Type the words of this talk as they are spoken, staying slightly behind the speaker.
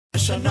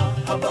Shana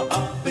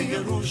Haba'ah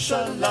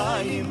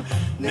B'Yerushalayim.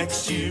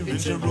 Next year in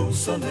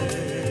Jerusalem.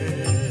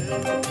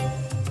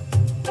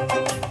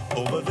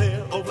 Over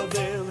there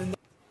in the...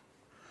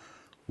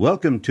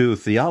 Welcome to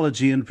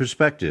Theology in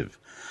Perspective,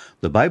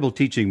 the Bible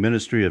teaching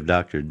ministry of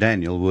Dr.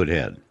 Daniel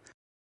Woodhead.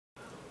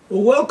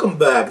 Well, welcome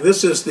back.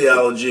 This is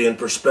Theology in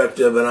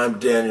Perspective, and I'm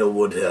Daniel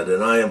Woodhead,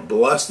 and I am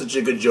blessed that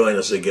you could join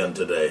us again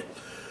today.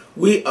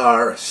 We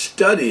are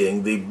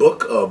studying the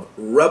book of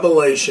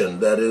Revelation,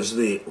 that is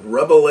the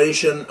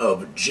revelation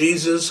of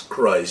Jesus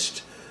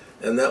Christ,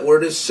 and that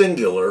word is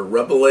singular,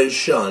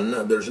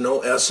 revelation, there's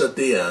no S at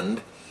the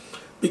end,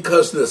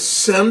 because the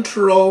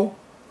central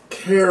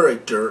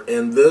character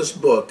in this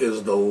book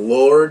is the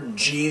Lord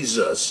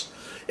Jesus,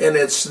 and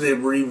it's the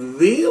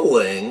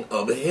revealing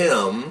of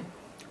Him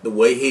the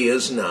way He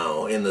is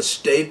now, in the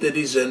state that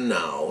He's in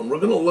now, and we're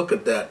going to look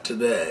at that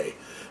today.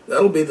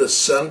 That'll be the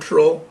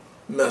central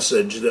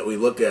message that we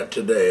look at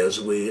today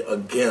as we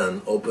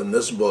again open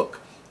this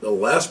book, the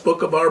last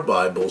book of our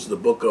Bibles, the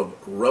book of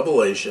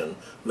Revelation,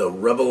 the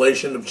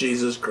revelation of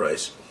Jesus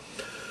Christ.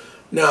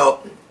 Now,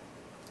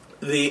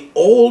 the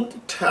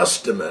Old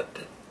Testament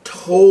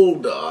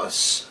told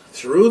us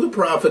through the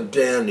prophet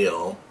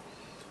Daniel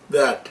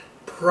that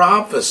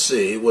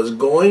prophecy was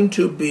going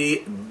to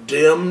be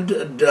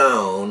dimmed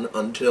down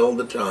until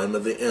the time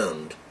of the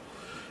end.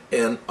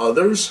 And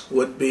others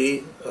would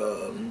be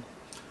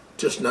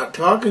just not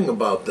talking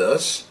about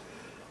this.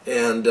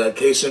 And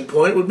case in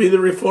point would be the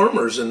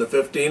Reformers in the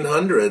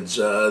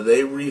 1500s.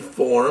 They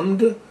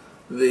reformed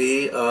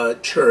the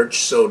church,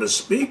 so to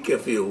speak,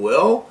 if you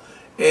will.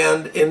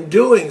 And in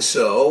doing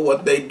so,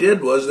 what they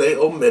did was they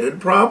omitted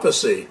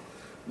prophecy.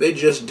 They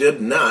just did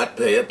not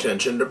pay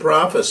attention to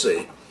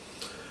prophecy.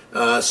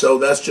 So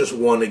that's just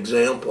one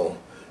example.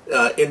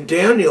 In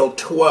Daniel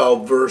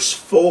 12, verse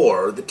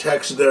 4, the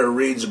text there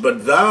reads,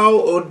 "But thou,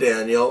 O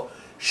Daniel,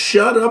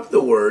 shut up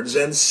the words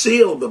and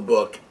seal the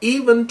book,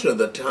 even to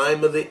the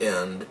time of the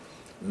end.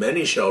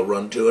 Many shall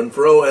run to and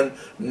fro, and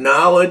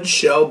knowledge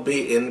shall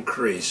be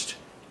increased."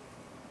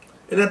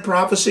 And that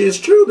prophecy is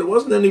true. There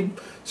wasn't any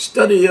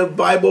study of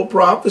Bible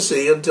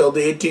prophecy until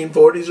the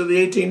 1840s or the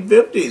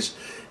 1850s.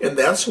 And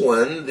that's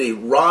when the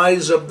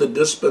rise of the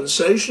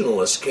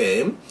dispensationalists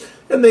came,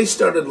 and they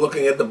started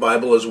looking at the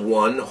Bible as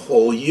one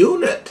whole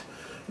unit,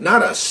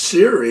 not a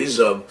series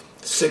of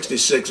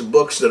 66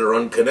 books that are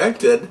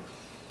unconnected.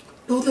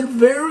 No, they're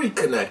very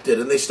connected,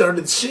 and they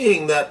started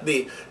seeing that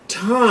the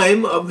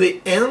time of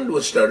the end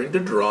was starting to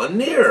draw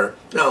near.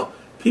 Now,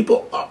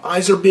 people's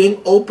eyes are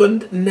being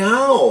opened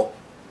now,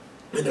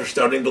 and they're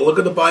starting to look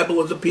at the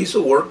Bible as a piece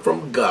of work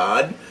from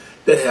God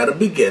that had a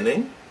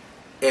beginning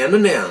and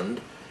an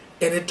end,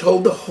 and it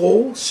told the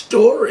whole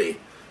story.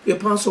 The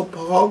Apostle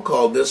Paul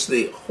called this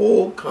the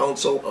whole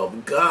counsel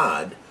of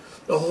God.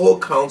 The whole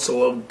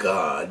counsel of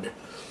God.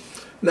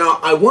 Now,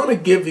 I want to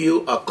give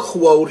you a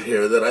quote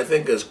here that I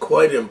think is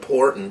quite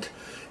important,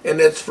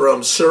 and it's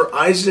from Sir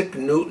Isaac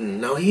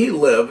Newton. Now, he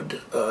lived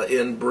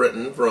in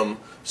Britain from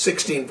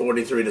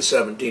 1643 to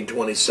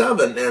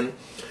 1727, and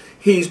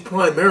he's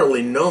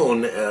primarily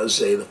known as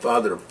the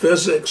father of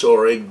physics,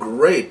 or a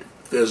great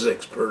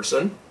physics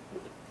person.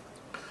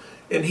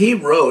 And he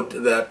wrote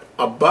that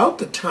about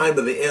the time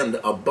of the end,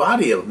 a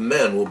body of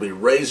men will be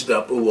raised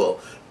up who will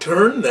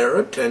turn their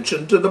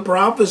attention to the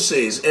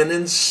prophecies and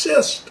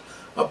insist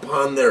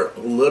upon their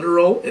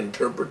literal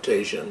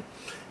interpretation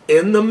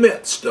in the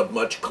midst of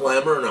much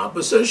clamor and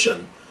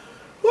opposition.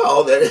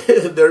 Well,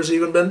 there's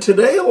even been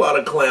today a lot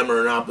of clamor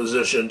and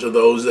opposition to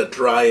those that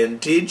try and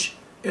teach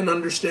and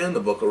understand the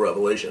book of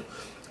Revelation.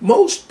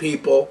 Most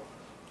people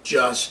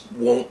just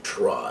won't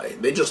try.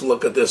 They just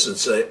look at this and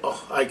say,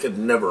 "Oh, I could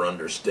never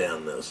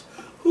understand this."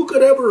 Who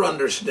could ever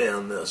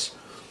understand this?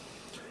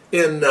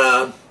 In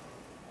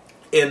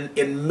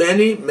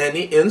many,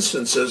 many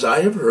instances,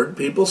 I have heard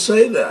people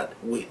say that.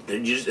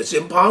 It's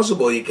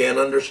impossible, you can't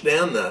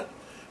understand that.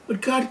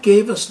 But God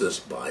gave us this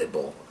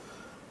Bible.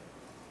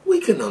 We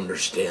can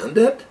understand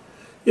it.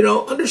 You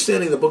know,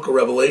 understanding the book of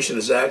Revelation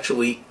is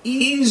actually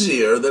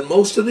easier than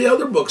most of the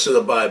other books of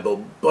the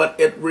Bible, but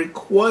it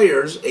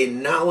requires a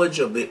knowledge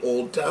of the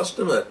Old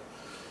Testament.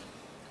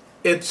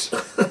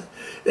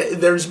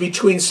 There's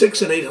between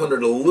 600 and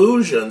 800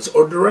 allusions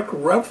or direct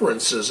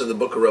references in the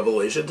book of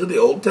Revelation to the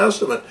Old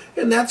Testament,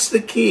 and that's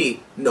the key,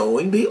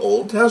 knowing the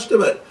Old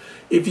Testament.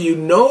 If you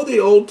know the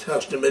Old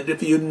Testament,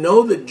 if you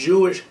know the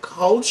Jewish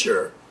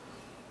culture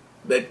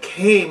that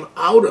came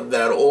out of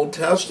that Old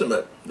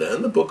Testament,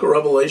 then the book of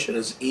Revelation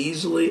is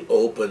easily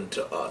open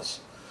to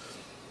us.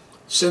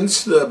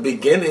 Since the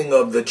beginning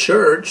of the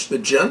church, the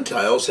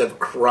Gentiles have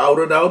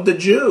crowded out the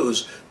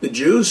Jews. The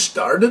Jews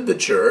started the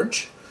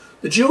church.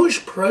 The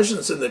Jewish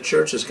presence in the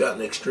church has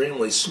gotten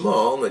extremely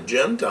small, and the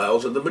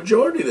Gentiles are the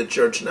majority of the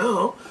church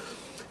now.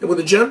 And with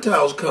the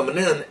Gentiles coming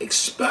in,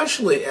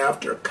 especially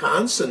after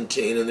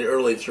Constantine in the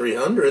early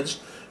 300s,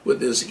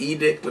 with his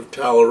Edict of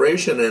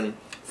Toleration, and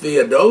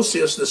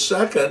Theodosius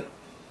II,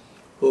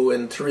 who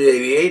in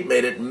 388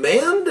 made it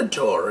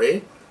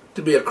mandatory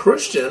to be a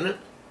Christian,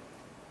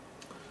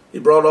 he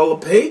brought all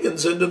the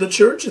pagans into the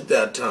church at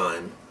that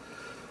time.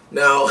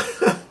 Now,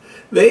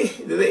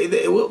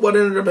 what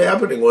ended up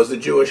happening was the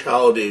Jewish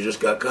holidays just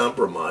got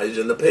compromised,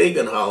 and the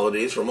pagan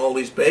holidays from all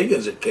these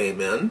pagans that came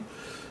in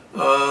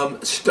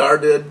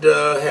started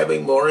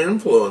having more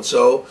influence.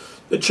 So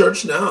the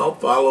church now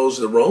follows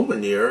the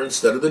Roman year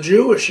instead of the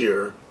Jewish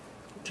year,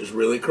 which is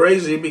really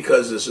crazy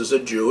because this is a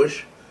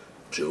Jewish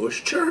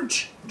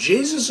church.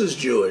 Jesus is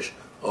Jewish.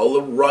 All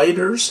the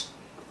writers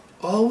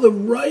of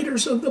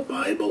the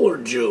Bible are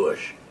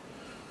Jewish.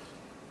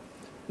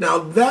 Now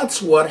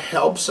that's what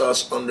helps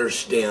us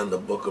understand the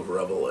book of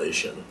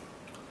Revelation.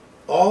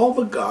 All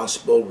the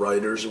gospel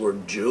writers were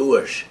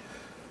Jewish.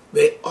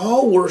 They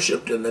all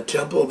worshipped in the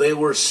temple. They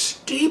were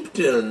steeped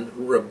in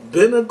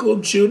rabbinical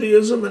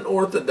Judaism and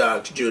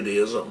Orthodox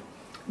Judaism.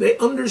 They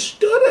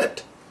understood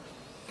it.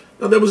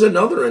 Now there was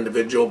another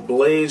individual,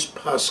 Blaise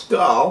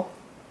Pascal,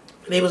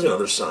 and he was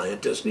another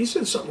scientist, and he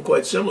said something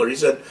quite similar. He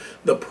said,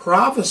 the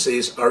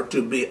prophecies are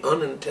to be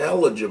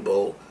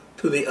unintelligible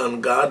to the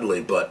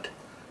ungodly, but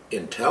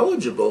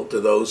intelligible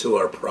to those who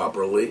are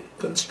properly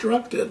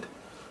constructed.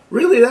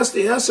 Really, that's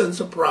the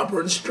essence of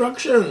proper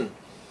instruction.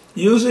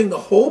 Using the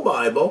whole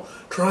Bible,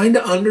 trying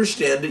to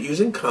understand it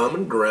using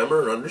common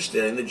grammar and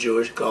understanding the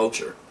Jewish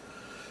culture.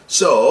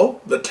 So,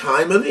 the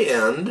time of the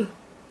end,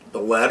 the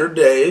latter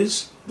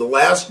days, the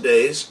last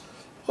days,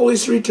 all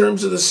these three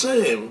terms are the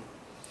same.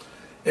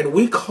 And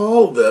we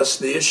call this,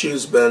 the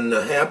issue's been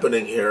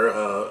happening here,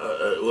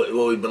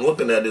 what we've been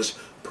looking at is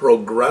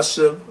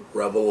progressive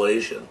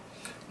revelation.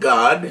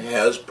 God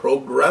has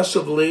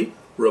progressively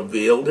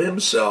revealed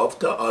himself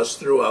to us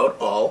throughout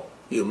all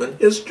human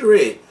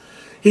history.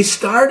 He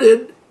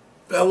started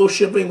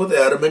fellowshipping with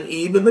Adam and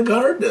Eve in the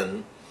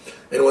garden.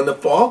 And when the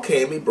fall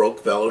came, he broke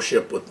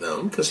fellowship with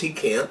them because he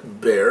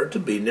can't bear to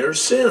be near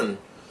sin.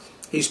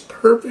 He's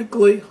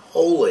perfectly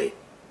holy.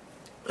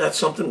 That's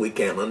something we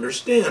can't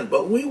understand,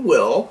 but we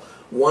will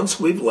once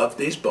we've left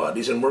these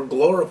bodies and we're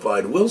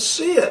glorified. We'll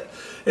see it.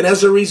 And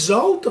as a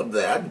result of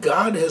that,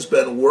 God has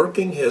been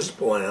working his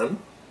plan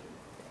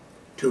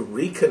to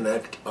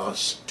reconnect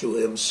us to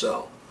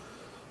himself.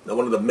 Now,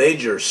 one of the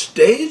major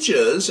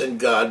stages in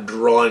God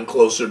drawing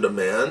closer to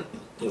man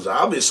was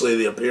obviously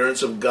the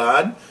appearance of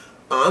God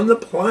on the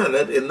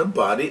planet in the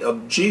body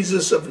of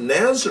Jesus of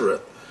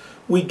Nazareth.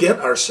 We get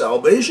our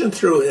salvation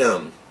through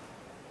him.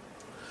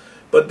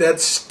 But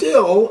that's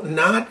still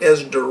not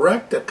as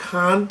direct a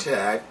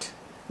contact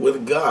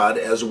with God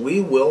as we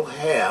will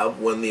have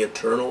when the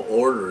eternal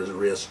order is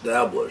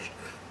reestablished.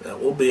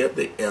 That will be at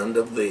the end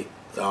of the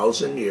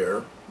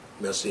 1,000-year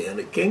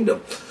Messianic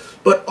kingdom.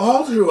 But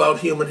all throughout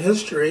human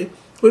history,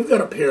 we've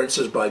got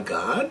appearances by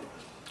God.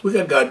 We've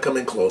got God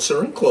coming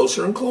closer and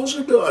closer and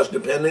closer to us,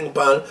 depending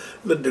upon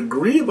the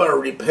degree of our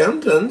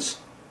repentance.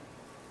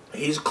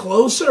 He's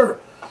closer.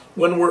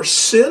 When we're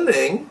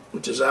sinning,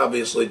 which is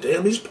obviously to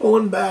him, he's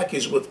pulling back,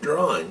 he's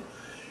withdrawing.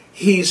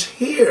 He's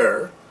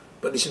here,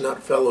 but he's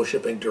not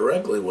fellowshipping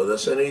directly with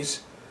us,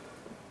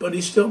 but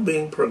he's still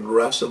being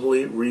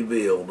progressively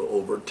revealed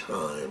over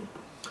time.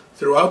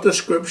 Throughout the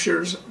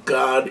scriptures,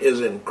 God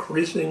is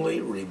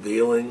increasingly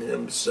revealing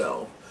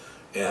himself.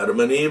 Adam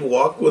and Eve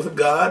walked with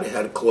God,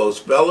 had close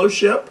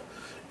fellowship,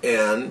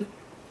 and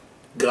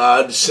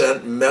God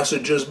sent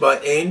messages by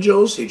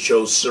angels. He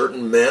chose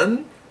certain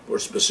men for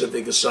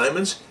specific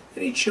assignments,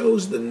 and he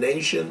chose the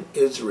nation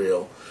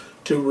Israel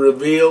to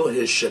reveal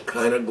his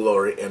Shekinah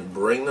glory and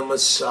bring the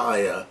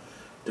Messiah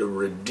to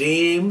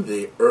redeem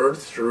the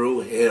earth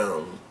through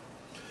him.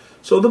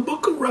 So the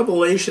book of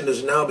Revelation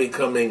is now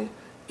becoming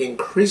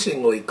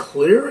increasingly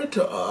clearer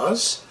to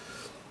us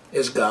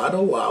as God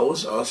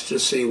allows us to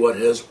see what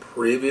has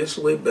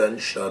previously been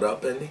shut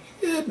up and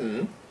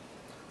hidden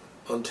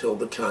until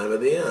the time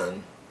of the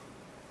end.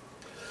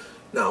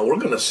 Now, we're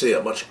going to see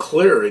a much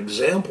clearer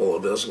example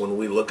of this when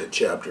we look at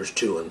chapters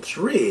 2 and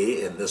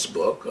 3 in this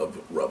book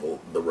of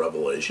the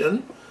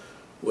Revelation,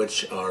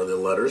 which are the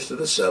letters to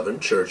the 7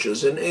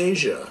 churches in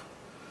Asia.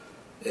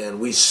 And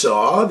we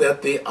saw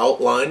that the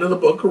outline of the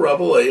book of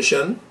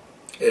Revelation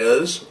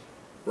is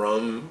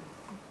from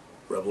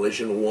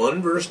Revelation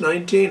 1, verse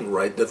 19,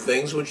 write the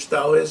things which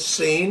thou hast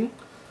seen,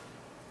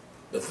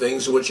 the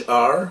things which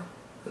are,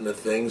 and the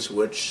things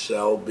which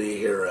shall be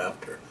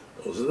hereafter.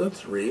 Those are the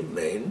 3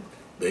 main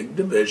big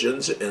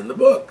divisions in the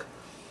book.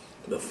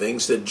 The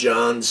things that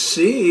John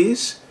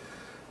sees,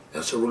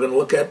 that's what we're going to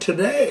look at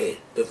today.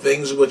 The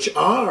things which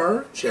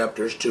are,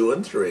 chapters 2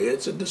 and 3,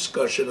 it's a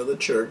discussion of the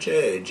church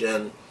age.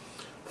 And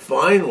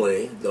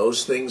finally,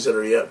 those things that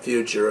are yet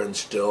future and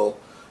still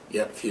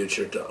yet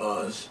future to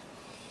us.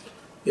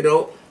 You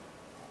know,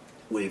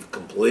 we've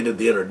completed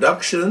the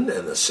introduction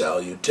and the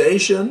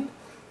salutation.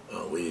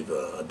 We've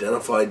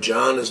identified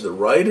John as the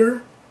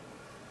writer.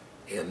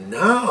 And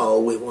now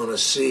we want to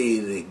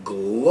see the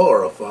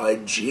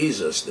glorified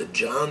Jesus that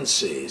John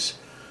sees.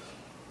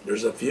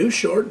 There's a few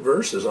short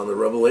verses on the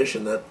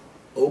Revelation that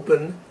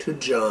open to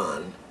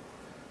John.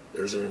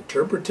 There's an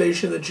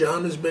interpretation that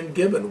John has been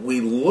given.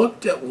 We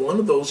looked at one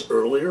of those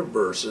earlier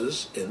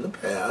verses in the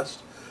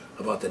past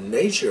about the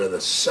nature of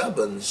the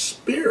seven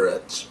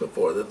spirits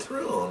before the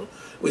throne.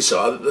 We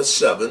saw that the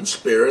seven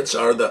spirits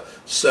are the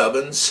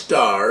seven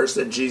stars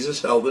that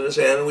Jesus held in his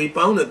hand, and we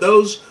found that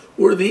those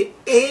were the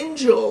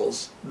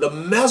angels, the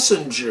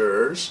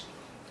messengers,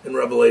 in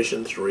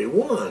Revelation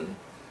 3:1.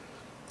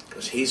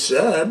 Because he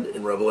said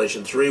in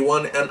Revelation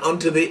 3:1, and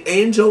unto the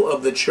angel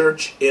of the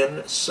church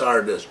in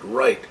Sardis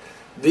write,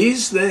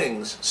 these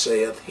things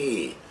saith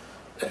he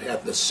that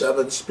hath the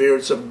seven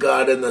spirits of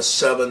God and the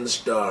seven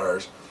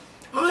stars.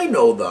 I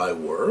know thy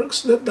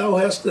works, that thou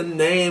hast the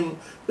name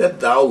that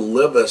thou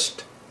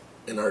livest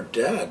and art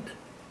dead.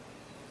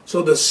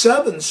 So the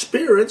seven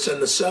spirits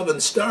and the seven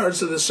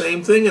stars are the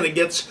same thing, and it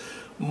gets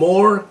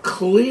more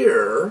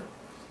clear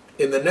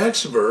in the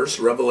next verse,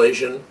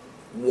 Revelation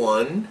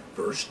 1,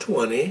 verse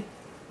 20,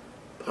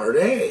 part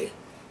A.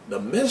 The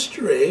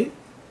mystery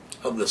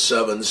of the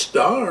seven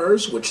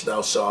stars, which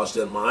thou sawest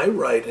in my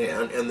right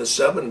hand, and the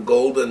seven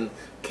golden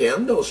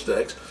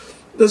candlesticks.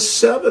 The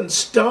seven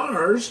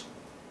stars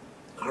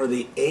are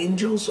the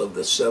angels of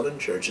the seven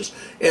churches,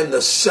 and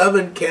the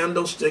seven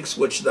candlesticks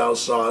which thou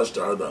sawest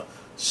are the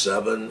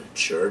seven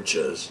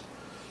churches.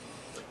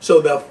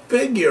 So the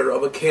figure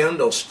of a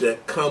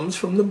candlestick comes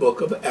from the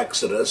book of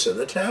Exodus in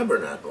the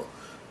tabernacle.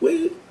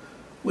 We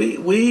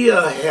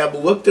have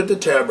looked at the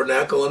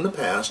tabernacle in the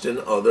past in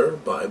other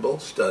Bible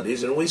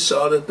studies, and we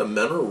saw that the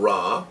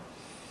menorah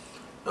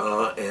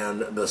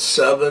and the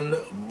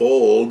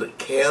seven-bowled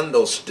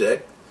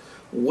candlestick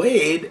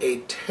weighed a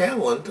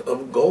talent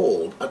of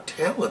gold. A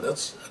talent,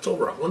 that's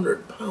over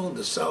 100 pounds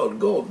of solid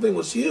gold. The thing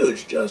was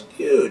huge, just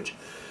huge.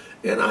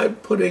 And I'm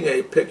putting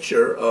a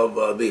picture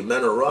of the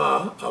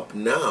menorah up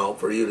now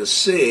for you to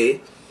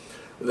see,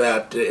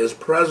 that is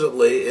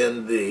presently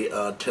in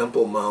the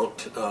Temple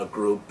Mount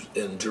group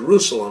in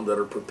Jerusalem that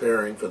are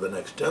preparing for the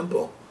next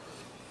temple.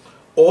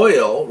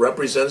 Oil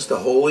represents the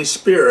Holy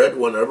Spirit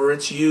whenever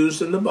it's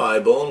used in the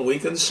Bible, and we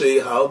can see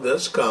how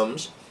this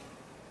comes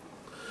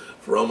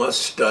from a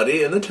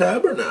study in the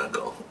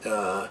tabernacle.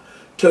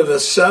 To the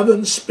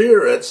seven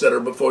spirits that are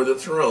before the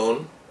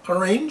throne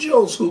are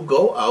angels who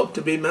go out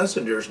to be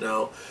messengers.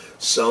 Now,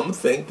 some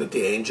think that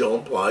the angel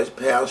implies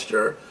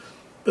pastor,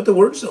 but the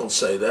words don't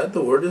say that.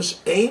 The word is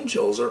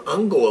angels, or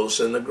angelos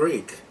in the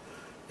Greek.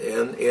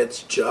 And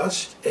it's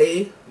just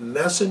a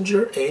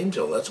messenger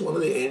angel. That's one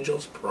of the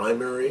angel's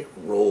primary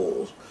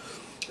roles.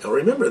 Now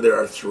remember, there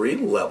are three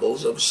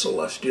levels of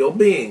celestial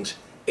beings.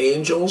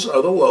 Angels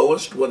are the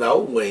lowest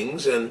without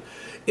wings, and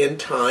in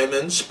time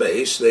and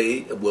space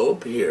they will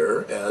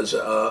appear as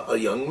a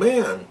young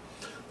man.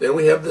 Then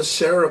we have the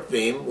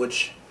seraphim,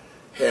 which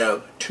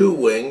have two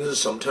wings,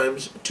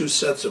 sometimes two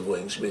sets of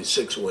wings, maybe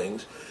 6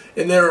 wings.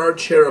 And there are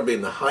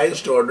cherubim, the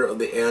highest order of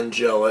the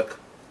angelic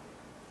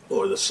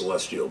or the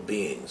celestial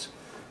beings.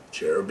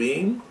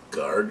 Cherubim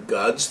guard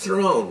God's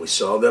throne. We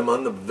saw them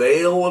on the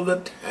veil of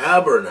the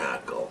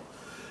tabernacle.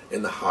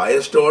 And the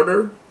highest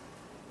order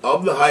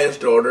of the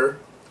highest order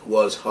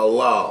was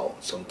Halal,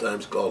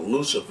 sometimes called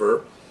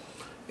Lucifer,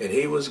 and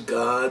he was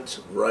God's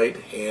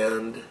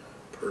right-hand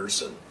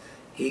person.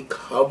 He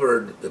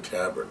covered the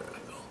tabernacle.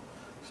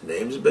 His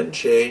name's been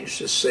changed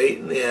to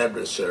Satan the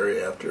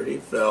adversary after he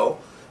fell.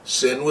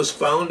 Sin was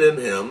found in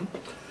him,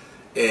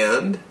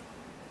 and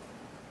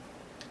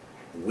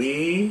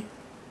we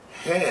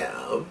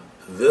have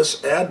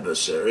this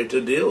adversary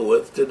to deal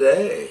with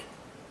today.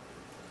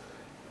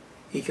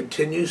 He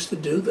continues to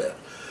do that.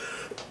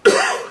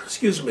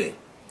 Excuse me.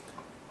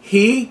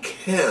 He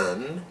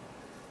can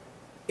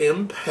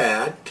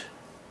impact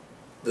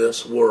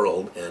this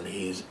world, and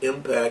he's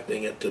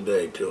impacting it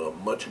today to a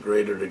much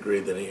greater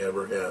degree than he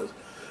ever has.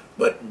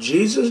 But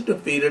Jesus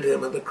defeated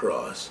him at the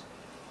cross.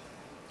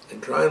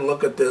 And try and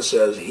look at this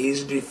as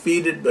he's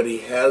defeated, but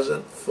he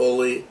hasn't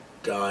fully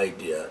died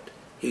yet.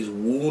 He's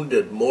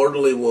wounded,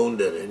 mortally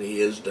wounded, and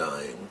he is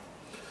dying.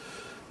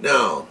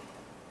 Now,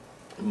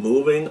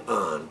 moving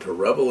on to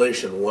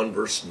Revelation 1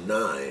 verse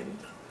 9.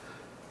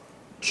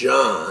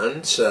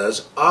 John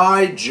says,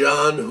 I,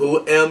 John,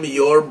 who am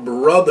your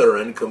brother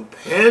and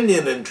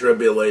companion in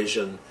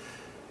tribulation,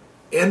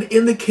 and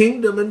in the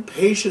kingdom and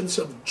patience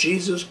of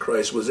Jesus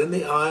Christ, was in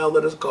the isle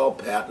that is called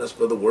Patmos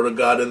for the word of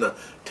God and the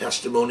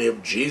testimony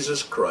of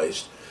Jesus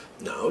Christ.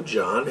 Now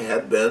John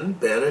had been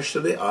banished to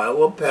the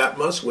Isle of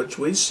Patmos, which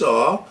we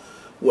saw,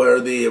 where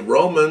the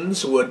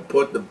Romans would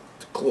put the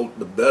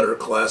better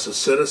class of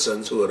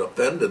citizens who had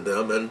offended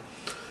them,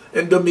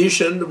 and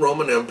Domitian, the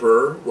Roman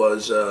emperor,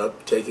 was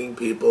taking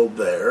people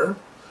there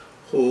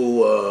who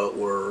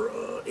were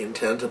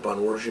intent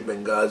upon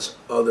worshiping gods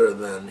other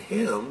than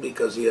him,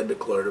 because he had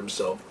declared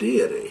himself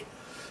deity.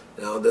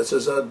 Now this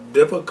is a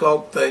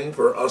difficult thing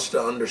for us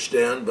to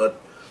understand,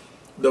 but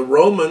the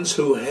Romans,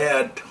 who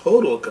had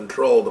total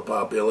control of the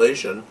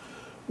population,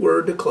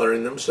 were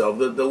declaring themselves,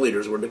 the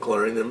leaders were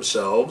declaring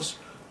themselves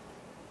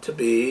to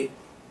be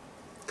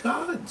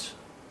gods.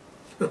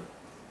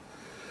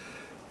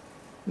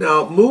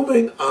 Now,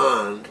 moving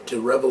on to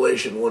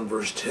Revelation 1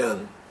 verse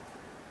 10,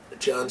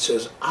 John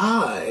says,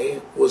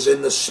 I was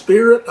in the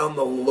Spirit on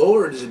the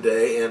Lord's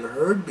day and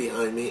heard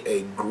behind me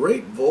a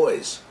great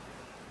voice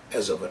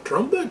as of a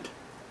trumpet.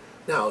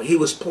 Now, he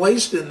was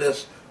placed in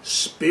this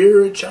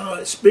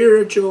spiritized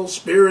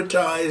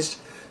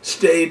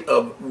state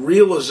of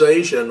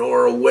realization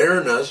or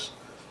awareness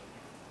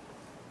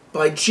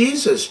by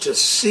Jesus to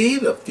see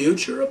the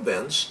future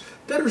events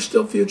that are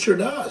still future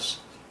to us.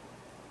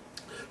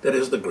 That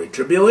is the Great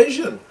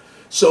Tribulation.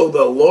 So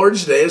the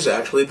Lord's Day is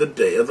actually the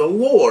day of the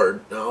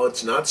Lord. Now,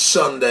 it's not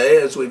Sunday,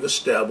 as we've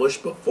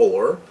established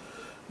before,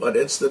 but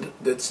it's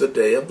the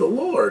day of the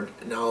Lord.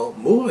 Now,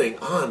 moving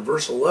on,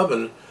 verse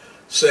 11,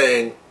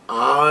 saying,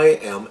 I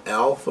am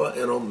Alpha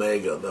and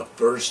Omega, the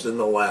first and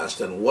the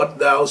last. And what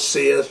thou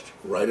seest,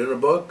 write in a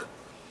book,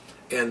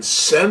 and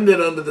send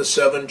it unto the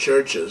 7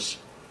 churches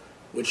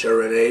which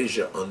are in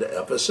Asia, unto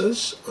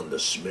Ephesus, unto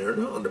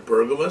Smyrna, unto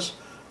Pergamos,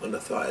 unto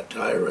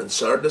Thyatira, and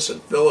Sardis,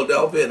 and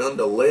Philadelphia, and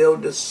unto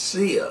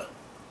Laodicea.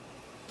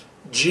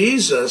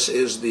 Jesus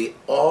is the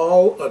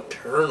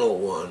all-eternal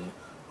one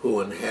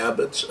who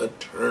inhabits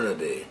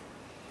eternity.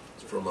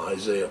 It's from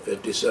Isaiah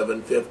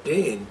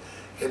 57:15.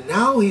 And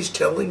now he's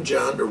telling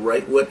John to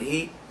write what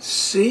he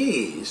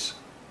sees.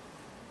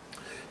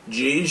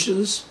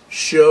 Jesus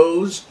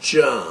shows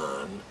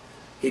John.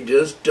 He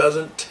just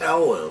doesn't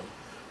tell him.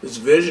 His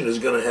vision is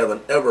going to have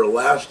an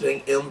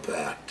everlasting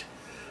impact.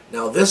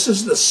 Now, this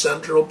is the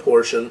central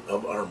portion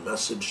of our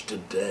message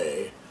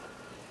today,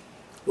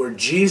 where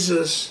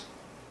Jesus,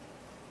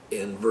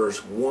 in verse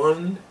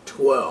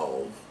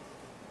 1:12,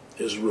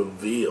 is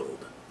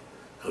revealed.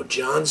 Now,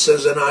 John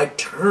says, and I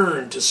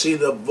turned to see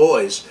the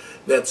voice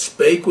that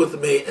spake with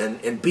me,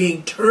 and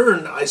being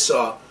turned, I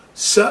saw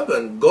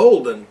 7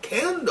 golden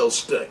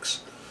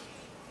candlesticks.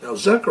 Now,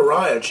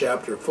 Zechariah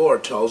chapter 4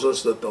 tells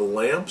us that the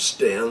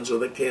lampstands or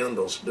the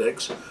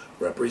candlesticks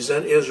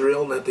represent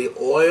Israel, and that the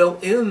oil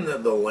in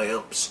the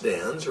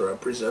lampstands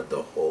represent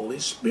the Holy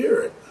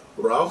Spirit,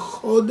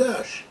 Ruach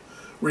Kodesh.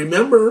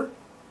 Remember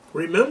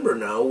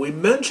now, we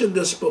mentioned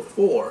this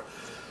before.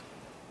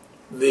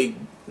 The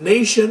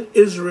nation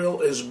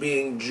Israel is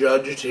being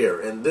judged here,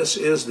 and this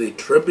is the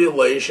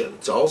tribulation.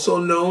 It's also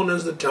known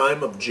as the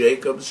time of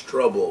Jacob's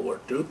trouble, where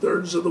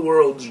 2/3 of the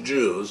world's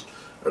Jews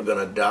are going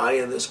to die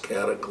in this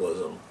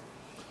cataclysm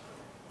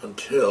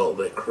until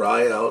they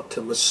cry out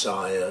to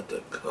Messiah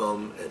to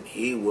come, and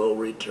he will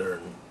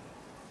return.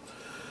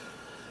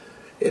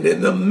 And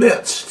in the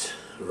midst,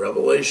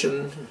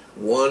 Revelation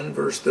 1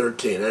 verse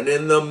 13, and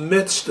in the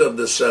midst of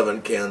the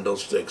 7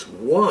 candlesticks,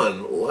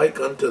 one like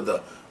unto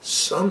the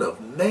Son of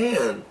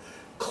Man,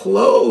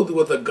 clothed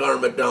with a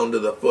garment down to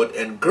the foot,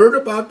 and girt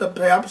about the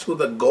paps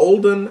with a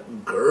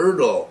golden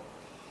girdle.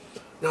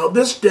 Now,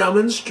 this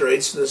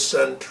demonstrates the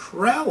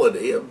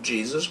centrality of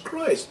Jesus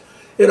Christ.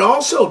 It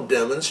also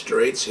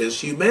demonstrates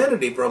his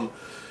humanity. From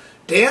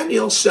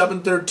Daniel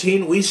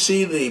 7:13, we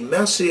see the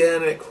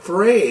messianic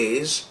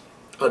phrase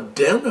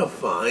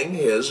identifying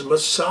his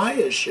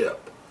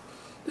messiahship.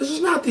 This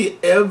is not the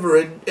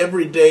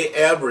everyday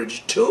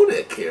average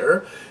tunic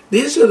here.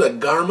 These are the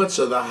garments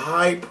of the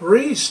high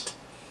priest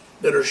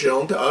that are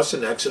shown to us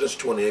in Exodus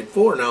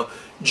 28:4. Now,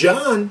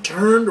 John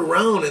turned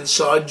around and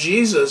saw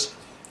Jesus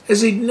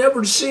as he'd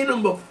never seen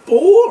him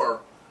before.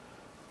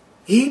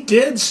 He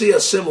did see a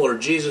similar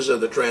Jesus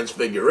of the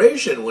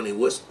Transfiguration when he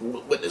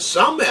witnessed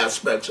some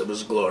aspects of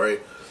his glory,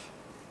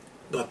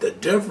 but the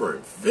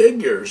different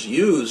figures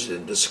used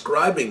in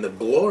describing the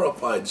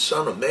glorified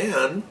Son of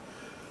Man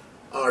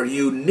are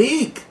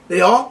unique. They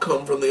all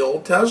come from the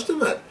Old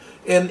Testament.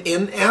 And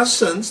in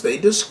essence, they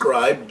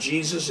describe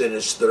Jesus in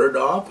his 3rd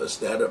office,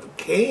 that of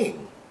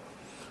king.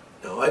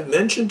 Now, I've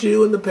mentioned to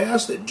you in the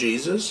past that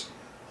Jesus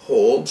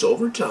holds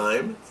over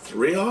time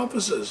 3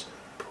 offices: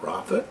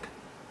 prophet,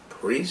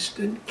 priest,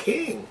 and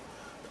king.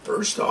 The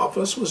first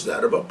office was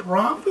that of a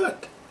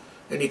prophet,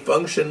 and he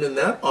functioned in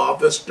that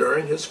office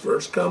during his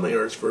first coming,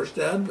 or his first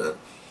advent.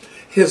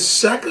 His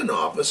second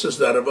office is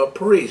that of a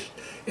priest,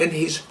 and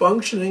he's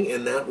functioning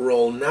in that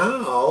role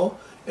now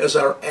as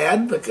our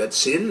advocate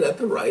seated at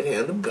the right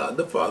hand of God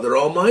the Father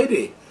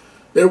Almighty.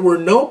 There were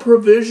no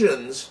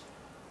provisions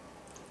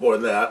for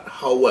that,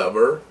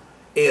 however,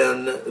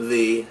 in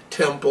the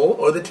temple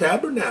or the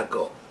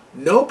tabernacle.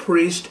 No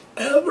priest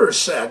ever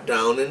sat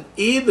down in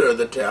either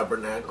the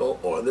tabernacle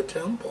or the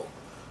temple.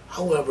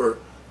 However,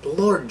 the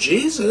Lord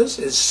Jesus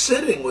is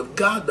sitting with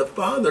God the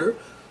Father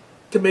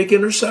to make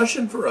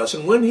intercession for us.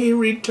 And when he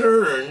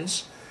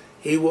returns,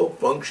 he will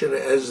function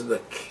as the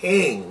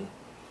king.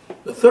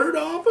 The 3rd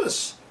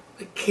office,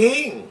 the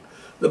king.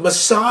 The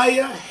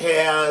Messiah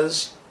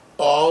has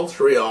all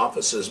 3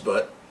 offices,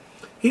 but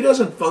he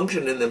doesn't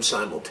function in them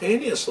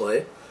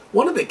simultaneously.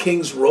 One of the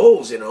king's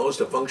roles, is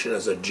to function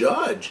as a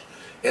judge.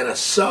 And a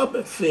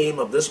sub-theme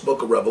of this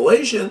book of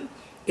Revelation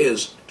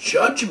is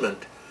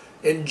judgment.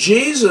 And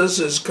Jesus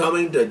is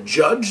coming to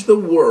judge the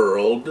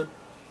world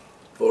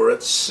for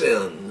its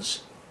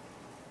sins.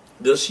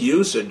 This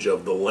usage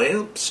of the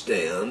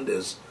lampstand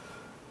is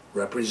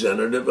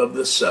representative of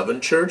the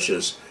 7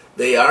 churches.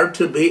 They are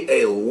to be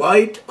a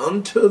light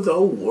unto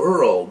the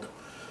world.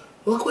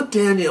 Look what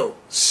Daniel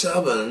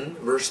 7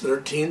 verse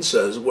 13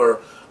 says, where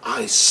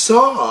I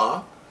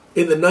saw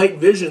in the night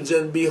visions,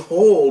 and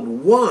behold,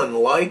 one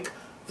like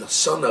the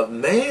Son of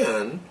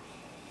Man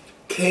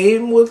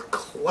came with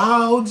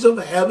clouds of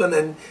heaven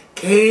and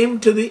came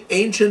to the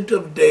Ancient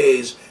of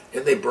Days,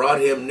 and they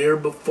brought him near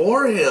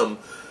before him.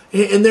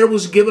 And there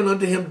was given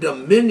unto him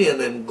dominion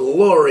and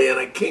glory and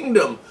a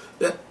kingdom,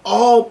 that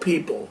all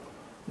people,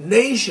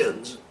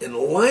 nations, and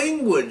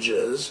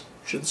languages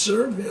should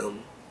serve him.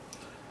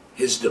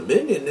 His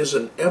dominion is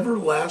an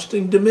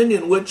everlasting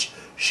dominion which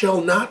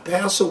shall not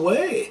pass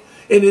away,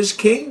 and his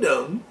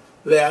kingdom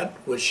that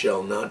which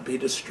shall not be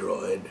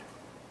destroyed.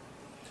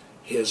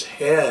 His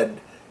head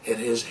and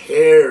his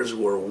hairs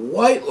were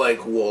white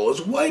like wool,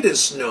 as white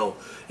as snow,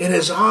 and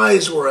his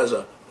eyes were as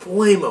a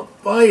flame of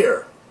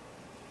fire.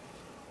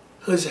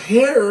 His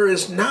hair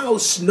is now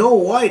snow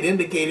white,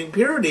 indicating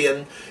purity,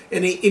 and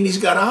he's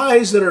got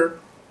eyes that are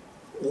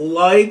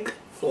like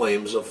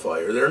flames of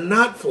fire. They're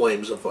not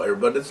flames of fire,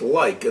 but it's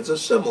a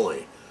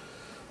simile.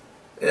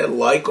 And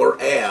like or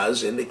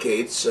as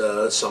indicates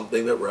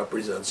something that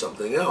represents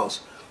something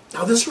else.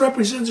 Now this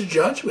represents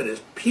judgment.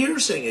 His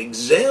piercing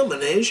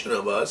examination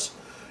of us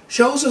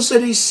shows us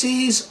that he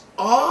sees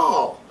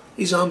all.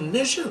 He's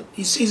omniscient.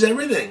 He sees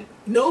everything.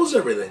 He knows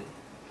everything.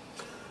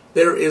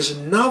 There is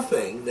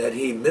nothing that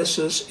he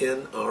misses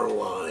in our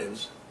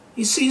lives.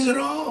 He sees it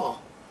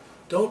all.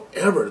 Don't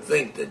ever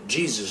think that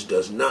Jesus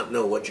does not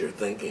know what you're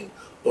thinking,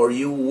 or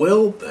you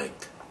will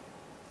think.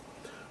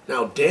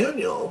 Now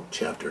Daniel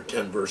chapter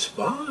 10 verse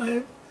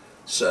 5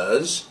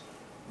 says,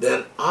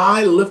 Then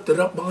I lifted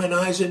up mine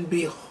eyes, and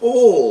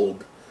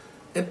behold,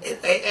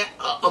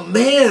 a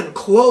man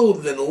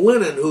clothed in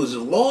linen, whose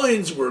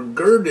loins were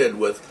girded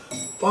with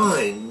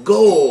fine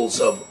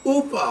golds of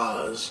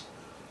Uphaz.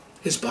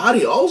 His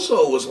body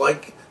also was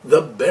like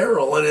the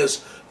beryl, and his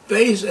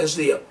face as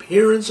the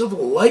appearance of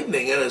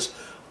lightning, and his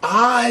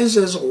eyes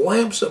as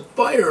lamps of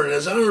fire, and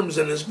his arms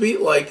and his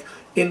feet like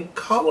in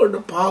color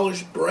to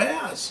polished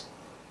brass.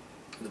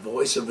 The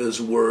voice of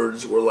his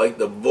words were like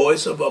the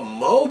voice of a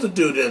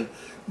multitude, and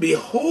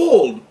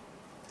behold,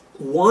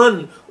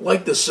 one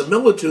like the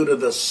similitude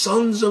of the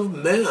sons of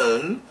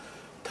men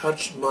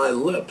touched my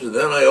lips.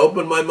 Then I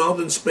opened my mouth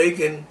and spake,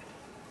 and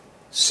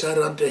said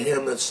unto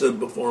him that stood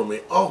before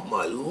me, O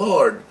my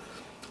Lord,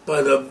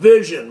 by the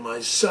vision my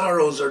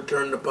sorrows are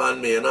turned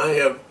upon me, and I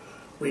have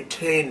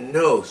retained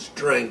no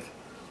strength.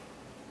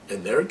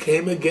 And there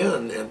came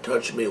again and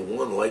touched me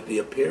one like the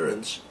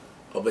appearance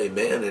of a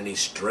man, and he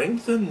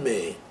strengthened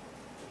me.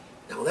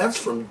 Now that's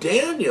from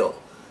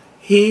Daniel.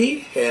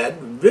 He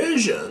had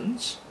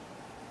visions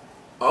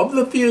of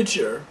the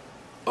future,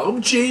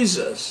 of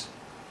Jesus,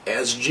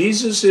 as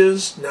Jesus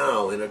is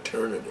now in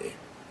eternity.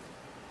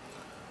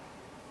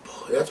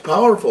 Boy, that's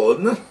powerful,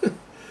 isn't it?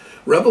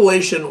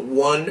 Revelation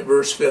 1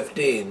 verse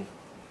 15.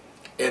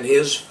 And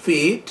his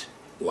feet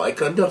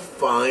like unto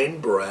fine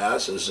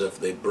brass, as if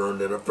they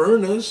burned in a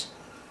furnace,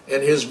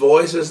 and his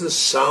voice as the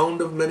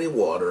sound of many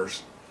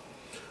waters.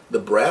 The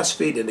brass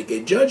feet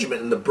indicate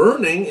judgment, and the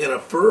burning in a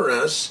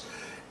furnace,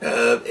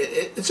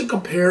 it's a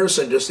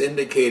comparison just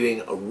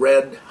indicating a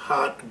red,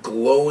 hot,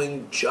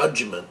 glowing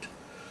judgment,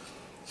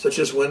 such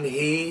as when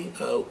he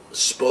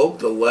spoke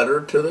the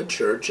letter to the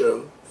church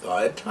of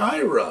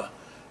Thyatira.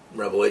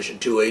 Revelation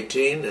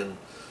 2:18 and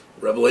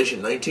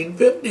Revelation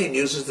 19:15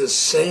 uses the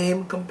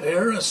same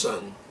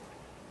comparison.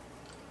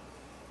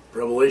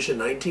 Revelation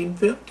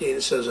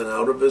 19:15 says, And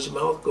out of his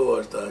mouth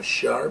goeth a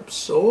sharp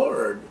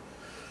sword,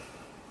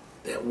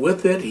 that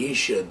with it he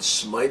should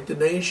smite the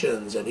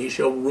nations, and he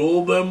shall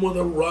rule them with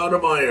a rod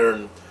of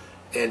iron,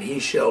 and he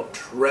shall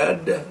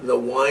tread the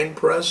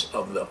winepress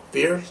of the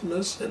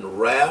fierceness and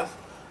wrath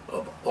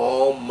of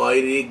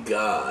Almighty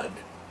God.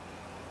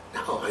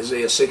 Now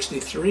Isaiah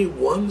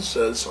 63:1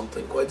 says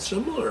something quite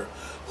similar.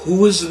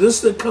 Who is this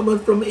that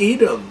cometh from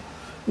Edom,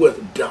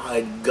 with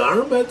dyed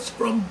garments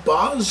from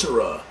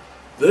Basra?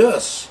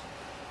 This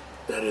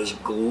that is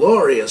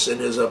glorious in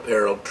his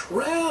apparel,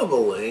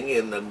 traveling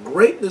in the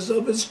greatness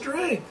of his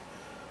strength.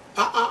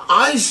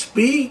 I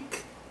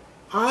speak,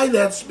 I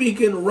that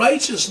speak in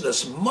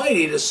righteousness,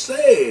 mighty to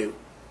save.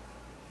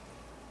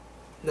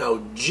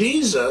 Now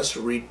Jesus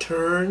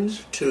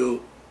returns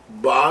to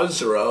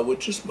Basra,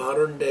 which is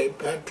modern day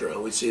Petra.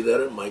 We see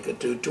that in Micah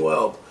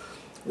 2:12.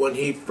 When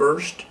he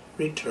first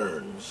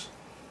returns.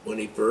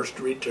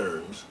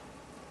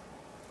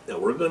 Now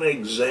we're going to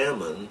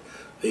examine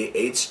the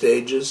 8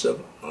 stages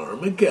of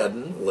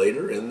Armageddon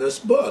later in this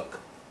book.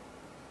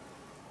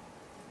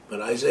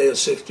 But Isaiah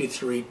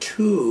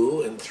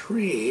 63:2 and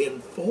 3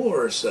 and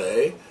 4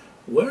 say,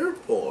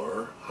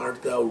 Wherefore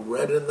art thou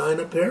red in thine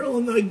apparel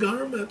and thy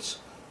garments,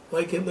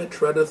 like him that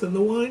treadeth in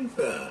the wine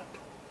fat?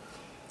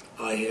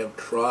 I have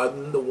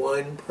trodden the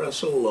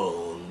winepress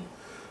alone,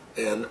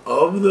 and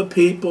of the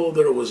people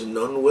there was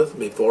none with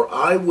me. For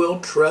I will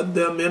tread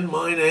them in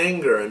mine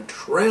anger, and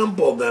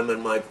trample them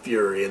in my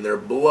fury, and their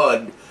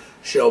blood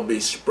shall be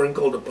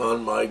sprinkled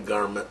upon my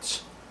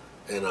garments,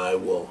 and I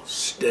will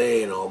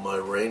stain all my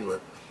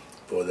raiment.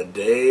 For the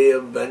day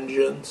of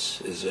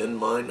vengeance is in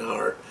mine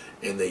heart,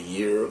 and the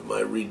year of my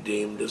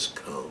redeemed is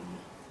come.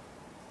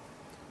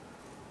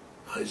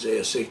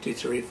 Isaiah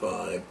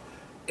 63:5.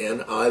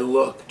 And I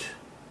looked,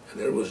 and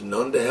there was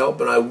none to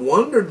help, and I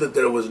wondered that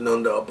there was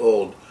none to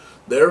uphold.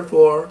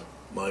 Therefore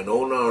mine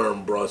own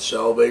arm brought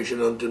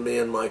salvation unto me,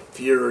 and my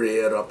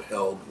fury had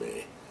upheld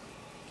me.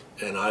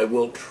 And I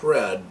will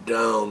tread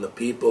down the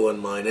people in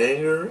mine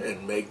anger,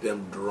 and make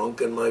them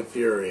drunk in my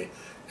fury,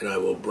 and I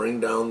will bring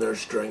down their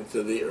strength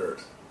to the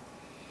earth.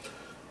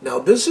 Now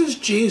this is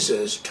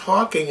Jesus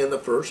talking in the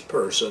first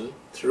person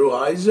through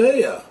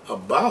Isaiah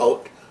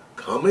about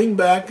coming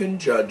back and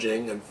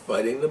judging and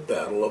fighting the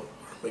battle of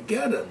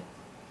Armageddon.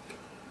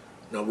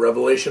 Now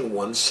Revelation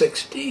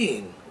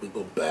 1:16, we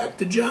go back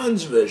to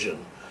John's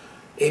vision.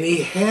 And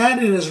he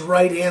had in his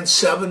right hand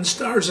 7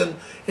 stars, and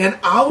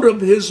out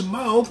of his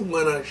mouth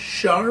went a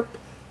sharp,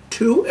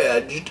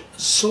 two-edged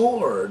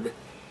sword,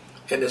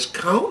 and his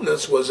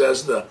countenance was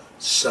as the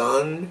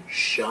sun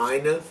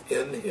shineth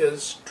in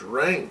his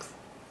strength.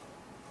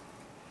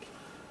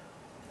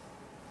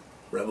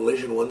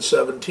 Revelation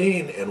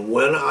 1:17, and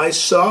when I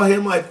saw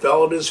him, I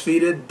fell at his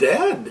feet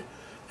dead.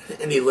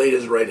 And he laid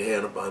his right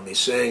hand upon me,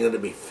 saying unto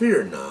me,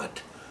 Fear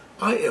not,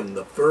 I am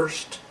the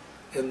first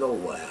and the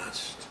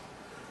last.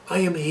 I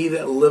am he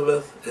that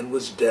liveth and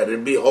was dead,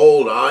 and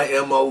behold, I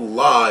am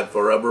alive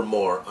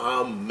forevermore.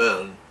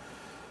 Amen.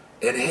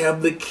 And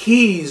have the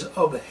keys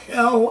of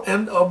hell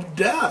and of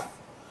death.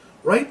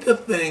 Write the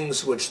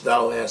things which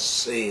thou hast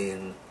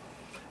seen,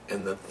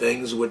 and the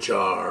things which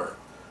are,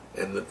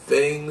 and the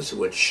things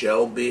which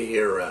shall be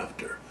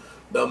hereafter.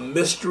 The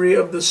mystery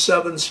of the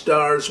 7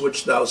 stars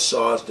which thou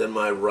sawest in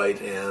my right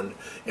hand,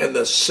 and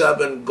the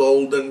 7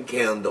 golden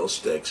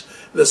candlesticks.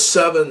 The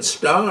 7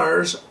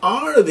 stars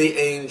are the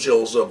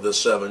angels of the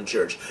 7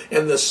 churches,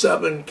 and the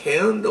 7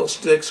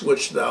 candlesticks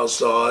which thou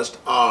sawest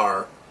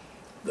are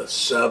the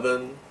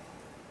 7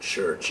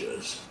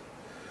 churches.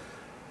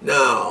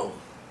 Now,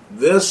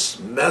 this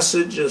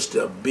message is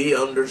to be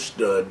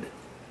understood.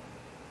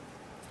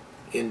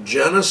 In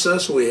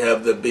Genesis, we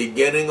have the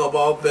beginning of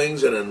all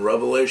things, and in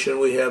Revelation,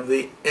 we have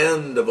the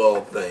end of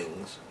all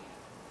things.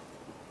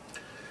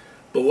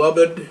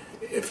 Beloved,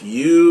 if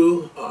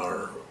you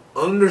are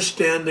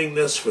understanding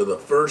this for the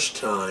first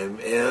time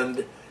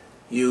and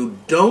you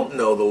don't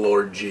know the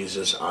Lord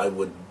Jesus, I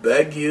would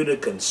beg you to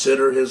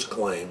consider his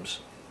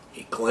claims.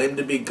 He claimed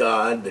to be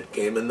God that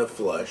came in the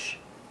flesh.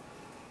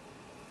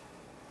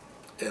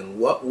 And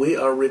what we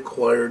are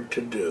required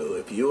to do,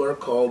 if you are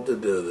called to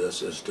do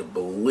this, is to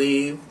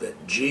believe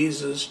that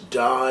Jesus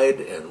died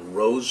and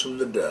rose from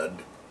the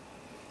dead.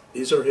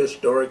 These are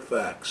historic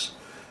facts.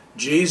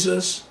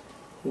 Jesus,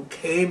 who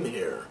came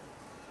here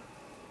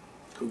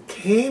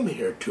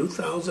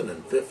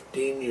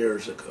 2015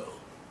 years ago,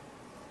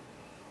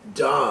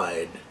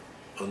 died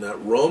on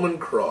that Roman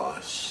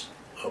cross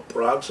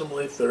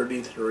approximately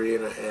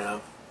 33.5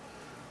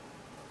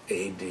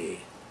 AD.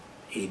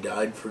 He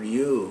died for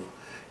you.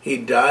 He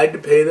died to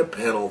pay the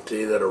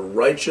penalty that a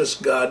righteous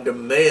God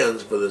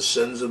demands for the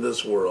sins of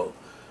this world.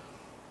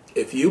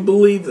 If you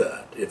believe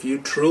that, if you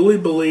truly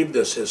believe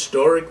this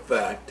historic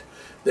fact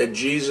that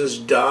Jesus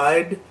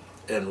died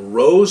and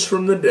rose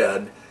from the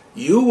dead,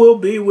 you will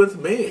be with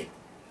me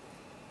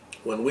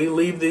when we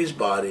leave these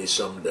bodies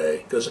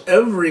someday, because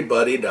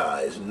everybody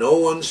dies. No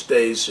one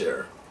stays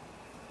here.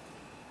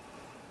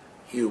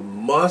 You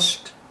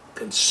must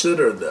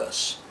consider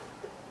this.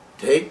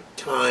 Take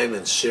time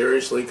and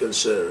seriously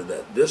consider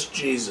that this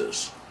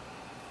Jesus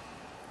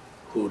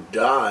who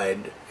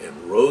died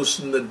and rose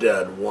from the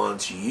dead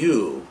wants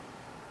you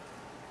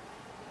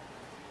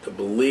to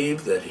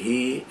believe that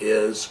he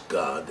is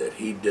God, that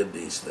he did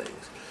these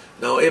things.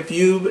 Now, if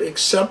you've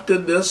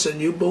accepted this and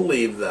you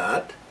believe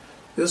that,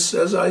 this,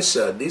 as I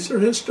said, these are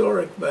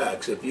historic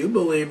facts. If you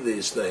believe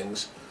these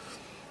things,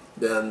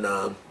 then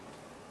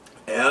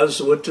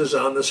as which is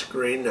on the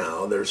screen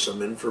now, there's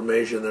some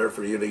information there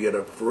for you to get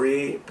a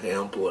free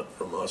pamphlet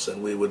from us,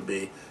 and we would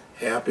be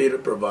happy to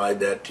provide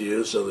that to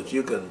you so that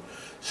you can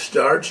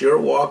start your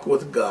walk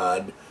with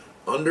God,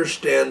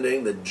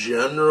 understanding the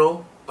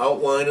general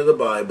outline of the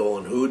Bible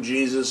and who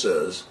Jesus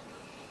is.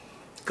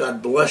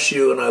 God bless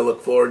you, and I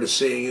look forward to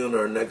seeing you in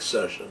our next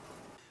session.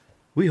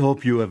 We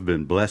hope you have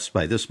been blessed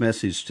by this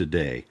message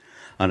today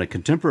on a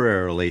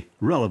contemporarily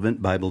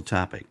relevant Bible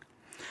topic.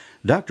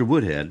 Dr.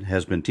 Woodhead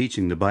has been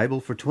teaching the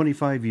Bible for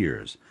 25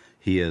 years.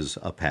 He is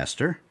a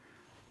pastor,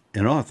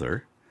 an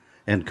author,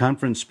 and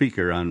conference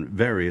speaker on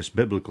various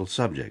biblical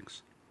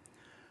subjects.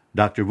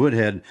 Dr.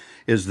 Woodhead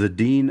is the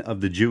Dean of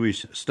the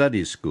Jewish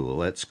Studies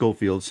School at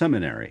Schofield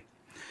Seminary.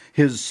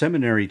 His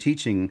seminary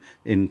teaching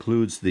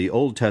includes the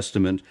Old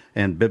Testament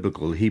and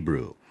Biblical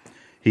Hebrew.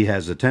 He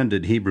has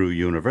attended Hebrew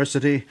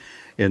University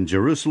in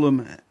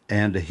Jerusalem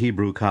and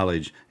Hebrew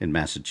College in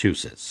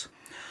Massachusetts.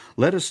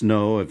 Let us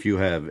know if you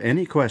have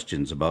any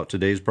questions about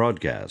today's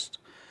broadcast.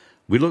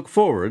 We look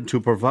forward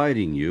to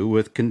providing you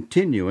with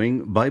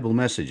continuing Bible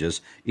messages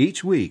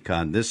each week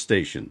on this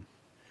station.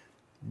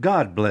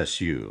 God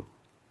bless you.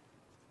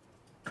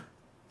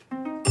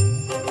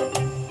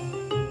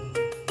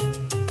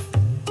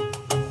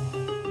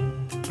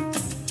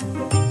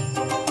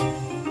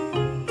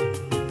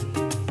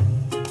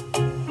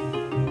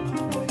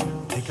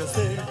 Because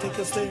there take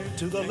us there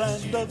to the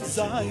land of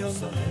Zion.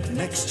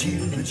 Next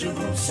year in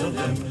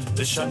Jerusalem,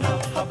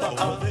 L'Shana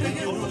Haba'ah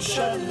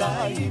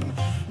B'Yerushalayim.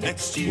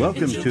 Next year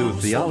Welcome in to Jerusalem,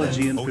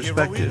 Theology in O Hero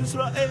Perspective,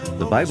 Israel,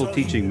 the O Bible Israel.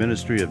 teaching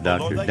ministry of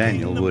Dr. Lord, thy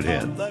Daniel kingdom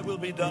Woodhead. come, thy will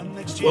be done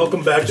next year.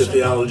 Welcome back to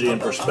Theology in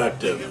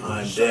Perspective.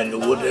 I'm Daniel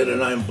Woodhead,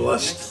 and I'm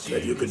blessed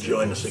that you could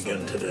join us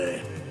again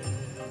today.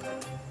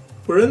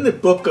 We're in the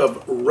book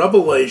of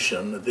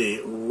Revelation,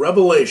 the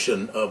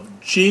revelation of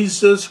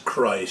Jesus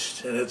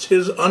Christ, and it's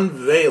his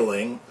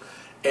unveiling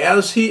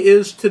as he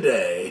is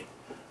today,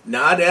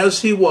 not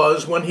as he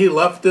was when he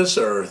left this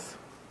earth,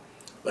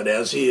 but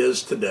as he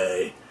is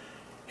today.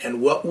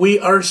 And what we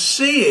are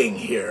seeing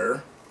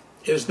here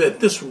is that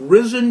this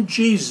risen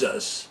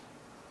Jesus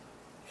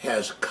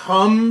has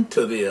come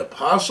to the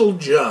Apostle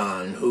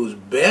John, who's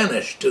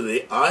banished to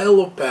the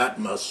Isle of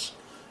Patmos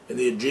in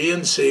the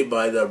Aegean Sea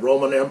by the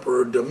Roman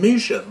Emperor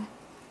Domitian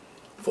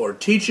for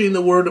teaching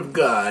the Word of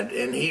God,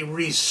 and he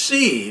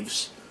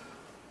receives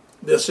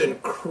this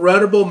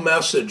incredible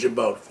message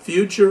about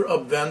future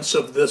events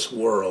of this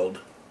world.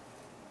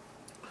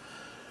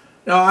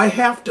 Now, I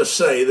have to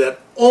say that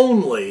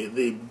only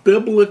the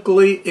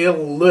biblically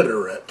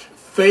illiterate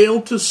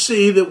fail to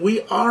see that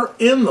we are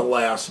in the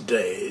last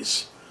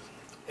days.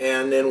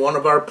 And in one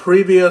of our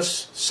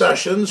previous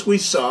sessions, we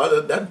saw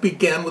that that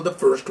began with the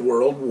First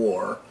World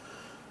War.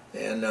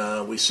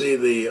 And we see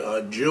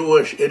the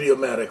Jewish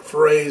idiomatic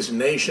phrase,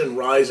 nation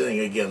rising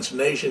against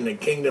nation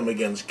and kingdom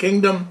against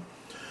kingdom,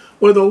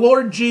 where the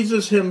Lord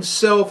Jesus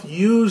himself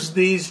used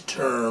these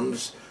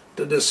terms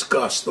to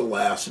discuss the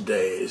last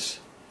days.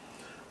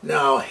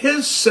 Now,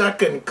 his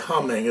second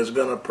coming is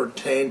going to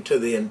pertain to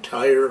the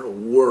entire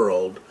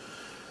world.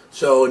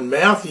 So in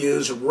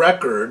Matthew's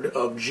record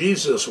of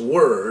Jesus'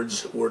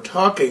 words, we're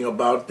talking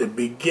about the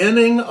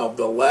beginning of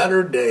the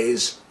latter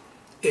days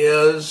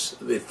is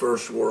the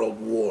First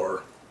World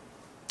War.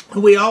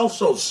 We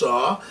also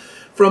saw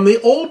from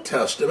the Old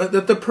Testament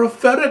that the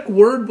prophetic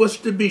word was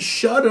to be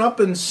shut up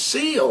and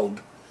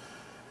sealed.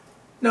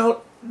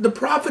 Now, the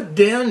prophet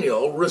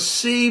Daniel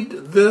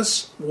received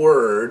this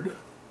word,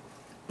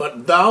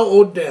 but thou,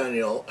 O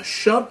Daniel,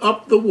 shut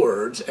up the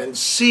words and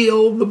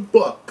seal the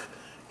book,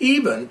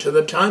 even to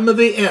the time of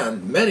the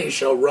end. Many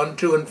shall run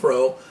to and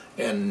fro,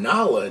 and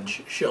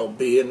knowledge shall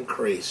be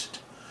increased.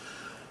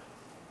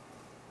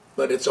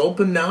 But it's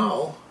open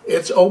now.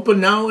 It's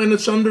open now and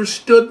it's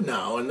understood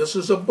now. And this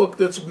is a book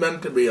that's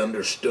meant to be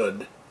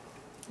understood,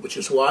 which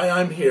is why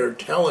I'm here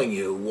telling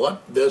you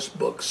what this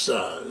book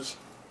says.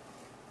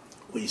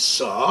 We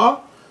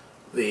saw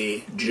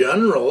the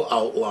general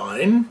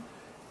outline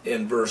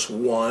in verse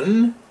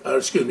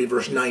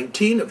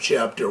 19 of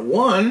chapter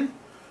 1.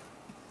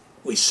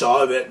 We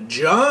saw that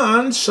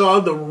John saw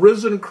the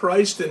risen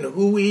Christ and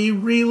who he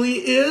really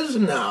is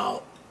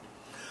now.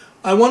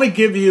 I want to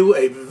give you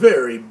a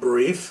very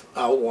brief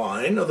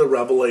outline of the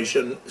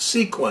Revelation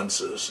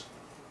sequences.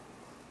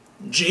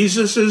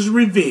 Jesus is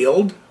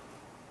revealed.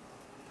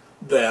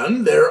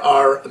 Then there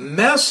are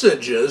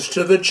messages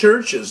to the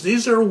churches.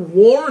 These are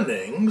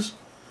warnings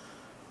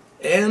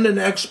and an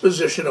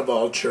exposition of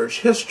all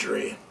church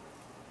history.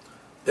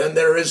 Then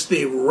there is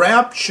the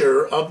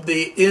rapture of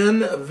the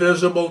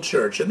invisible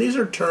church. And these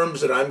are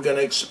terms that I'm going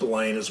to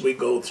explain as we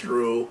go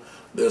through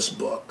this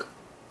book.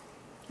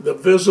 The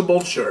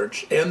visible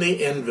church and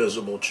the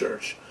invisible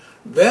church.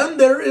 Then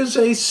there is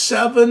a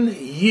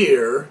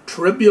 7-year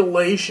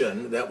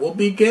tribulation that will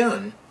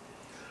begin.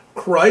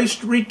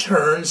 Christ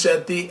returns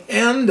at the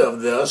end of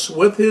this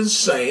with his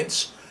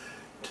saints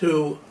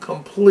to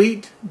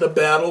complete the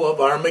battle of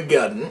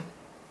Armageddon.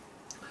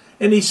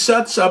 And he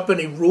sets up and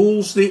he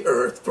rules the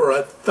earth for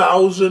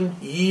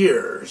 1,000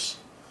 years.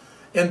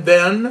 And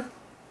then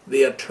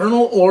the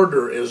eternal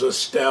order is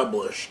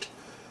established.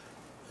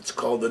 It's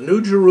called the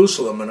New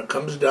Jerusalem, and it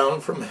comes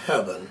down from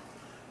heaven.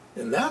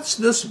 And that's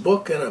this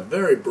book in a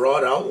very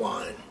broad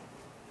outline.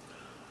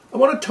 I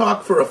want to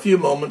talk for a few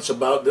moments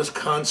about this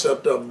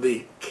concept of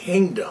the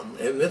kingdom.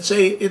 And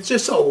it's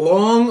just a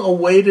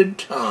long-awaited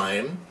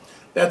time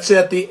that's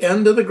at the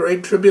end of the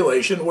Great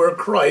Tribulation where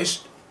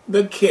Christ,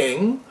 the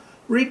King,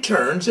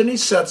 returns and he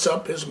sets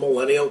up his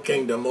millennial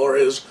kingdom, or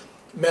his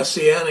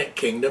messianic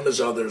kingdom,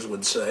 as others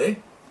would say.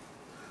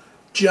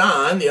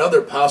 John, the other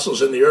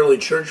apostles and the early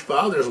church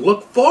fathers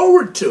look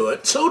forward to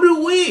it. So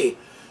do we.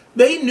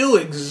 They knew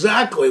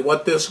exactly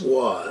what this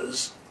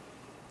was.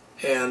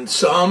 And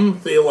some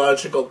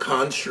theological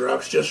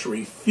constructs just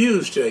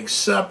refuse to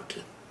accept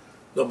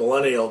the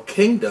millennial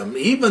kingdom,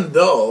 even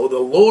though the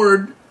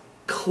Lord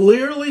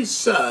clearly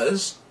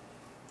says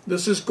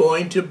this is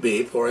going to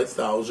be for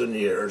 1,000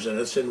 years. And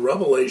it's in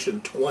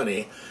Revelation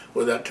 20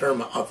 where that term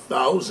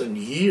 1,000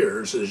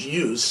 years is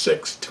used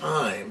 6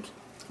 times.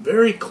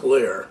 Very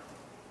clear.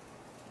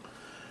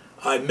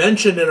 I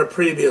mentioned in a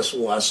previous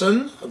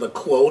lesson the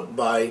quote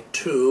by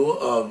 2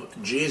 of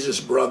Jesus'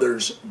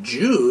 brothers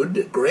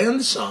Jude,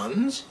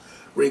 grandsons,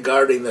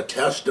 regarding the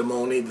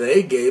testimony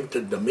they gave to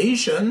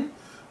Domitian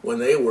when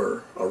they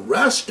were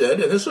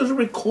arrested. And this was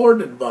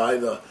recorded by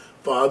the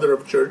father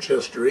of church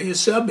history,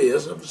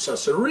 Eusebius of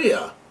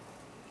Caesarea.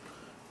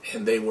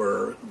 and they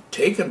were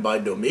taken by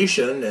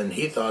Domitian, and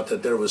he thought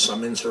that there was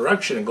some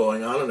insurrection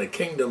going on in a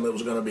kingdom that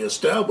was going to be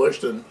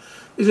established. And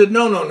he said,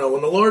 no.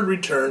 When the Lord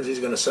returns, he's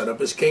going to set up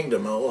his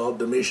kingdom. Well,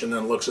 Domitian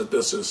then looks at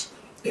this as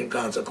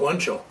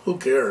inconsequential. Who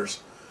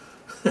cares?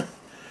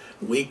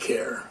 We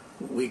care.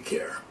 We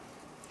care.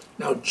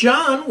 Now,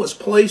 John was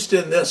placed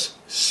in this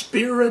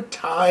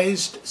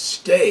spiritized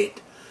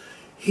state.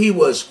 He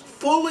was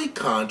fully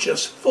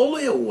conscious,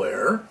 fully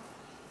aware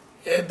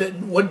that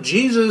what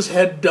Jesus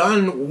had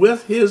done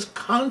with his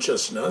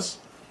consciousness,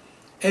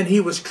 and he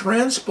was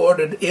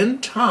transported in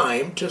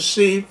time to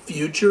see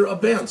future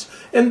events.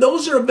 And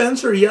those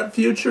events are yet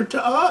future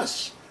to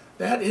us.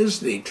 That is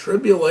the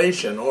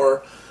tribulation,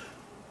 or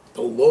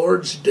the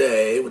Lord's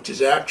Day, which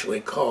is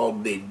actually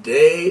called the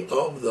Day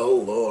of the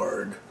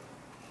Lord.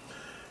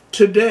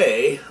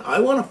 Today,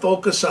 I want to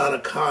focus on a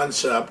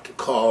concept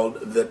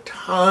called the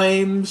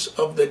times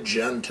of the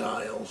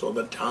Gentiles, or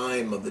the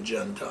time of the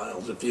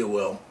Gentiles, if you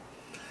will.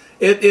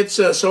 It's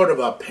a sort of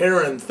a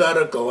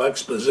parenthetical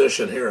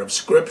exposition here of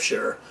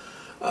Scripture.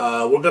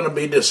 We're going to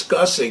be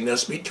discussing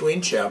this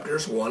between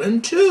chapters 1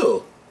 and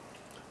 2.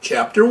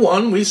 Chapter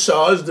 1 we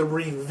saw is the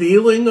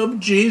revealing of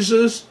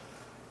Jesus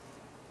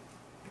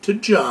to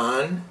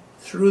John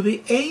through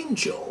the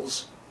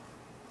angels.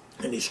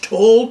 And he's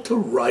told to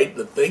write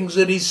the things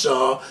that he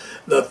saw,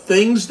 the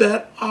things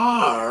that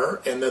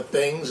are, and the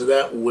things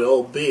that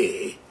will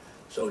be.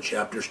 So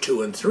chapters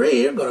 2 and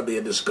 3 are going to be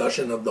a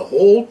discussion of the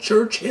whole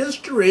church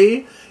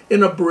history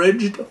in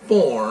abridged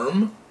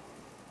form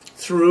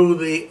through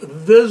the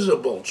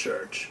visible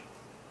church.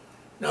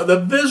 Now, the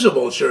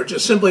visible church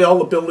is simply all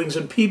the buildings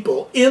and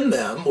people in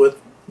them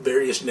with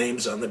various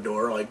names on the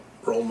door, like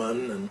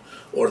Roman and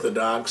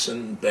Orthodox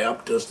and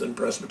Baptist and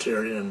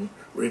Presbyterian and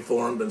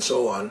Reformed and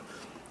so on.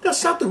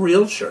 That's not the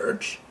real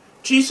church.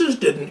 Jesus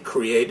didn't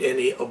create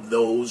any of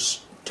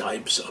those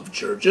types of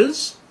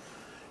churches.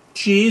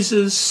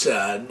 Jesus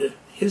said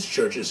his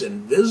church is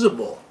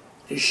invisible.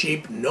 His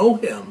sheep know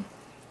him.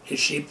 His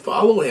sheep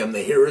follow him.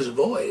 They hear his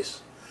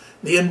voice.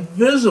 The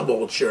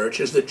invisible church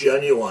is the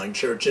genuine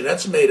church, and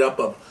that's made up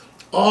of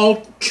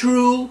all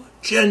true,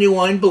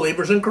 genuine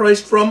believers in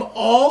Christ from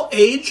all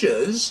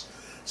ages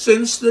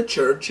since the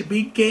church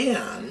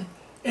began.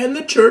 And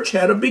the church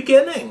had a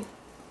beginning.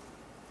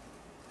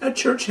 That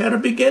church had a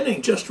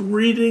beginning. Just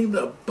reading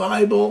the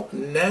Bible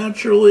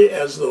naturally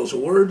as those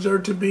words are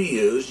to be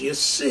used, you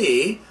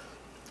see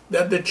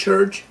that the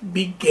church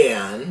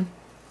began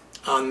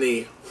on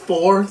the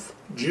fourth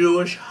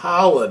Jewish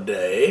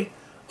holiday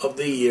of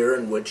the year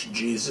in which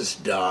Jesus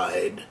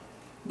died.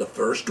 The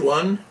first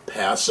one,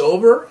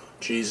 Passover,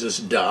 Jesus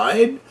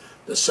died.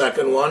 The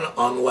second one,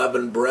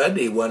 unleavened bread,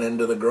 he went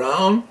into the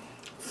ground.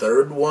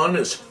 Third one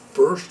is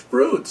first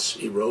fruits,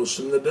 he rose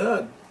from the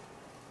dead.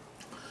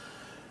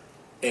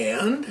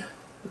 And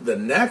the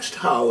next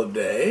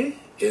holiday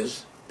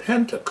is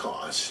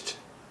Pentecost.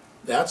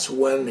 That's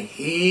when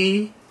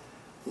he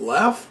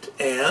left,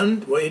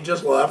 and he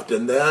just left,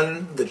 and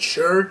then the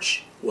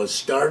church was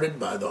started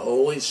by the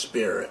Holy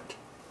Spirit.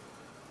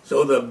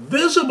 So the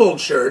visible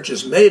church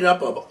is made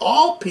up of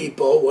all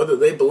people, whether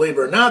they believe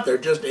or not. They're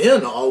just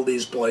in all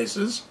these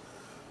places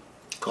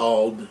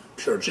called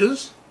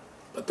churches.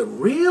 But the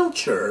real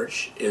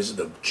church is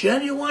the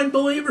genuine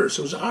believers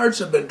whose hearts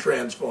have been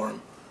transformed.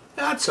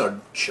 That's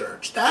a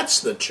church. That's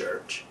the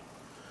church.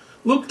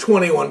 Luke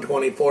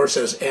 21:24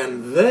 says,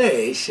 "And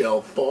they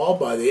shall fall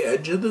by the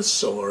edge of the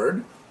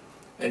sword,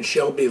 and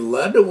shall be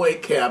led away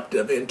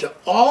captive into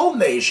all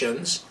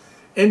nations,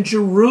 and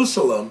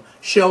Jerusalem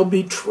shall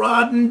be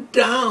trodden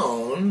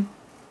down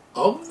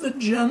of the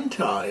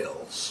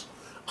Gentiles,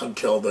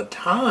 until the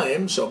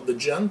times of the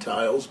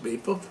Gentiles be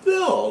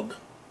fulfilled."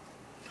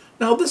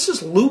 Now this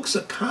is Luke's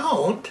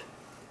account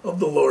of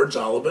the Lord's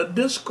Olivet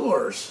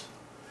Discourse.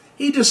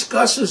 He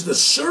discusses the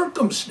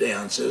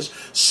circumstances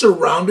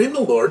surrounding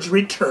the Lord's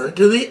return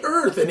to the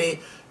earth, and he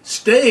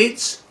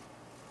states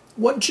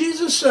what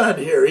Jesus said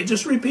here. He's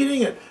just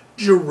repeating it.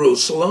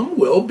 Jerusalem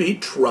will be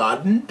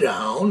trodden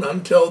down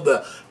until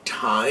the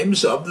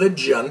times of the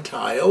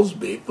Gentiles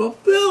be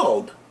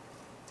fulfilled.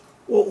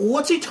 Well,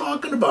 what's he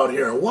talking about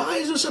here? And why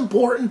is this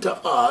important to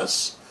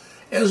us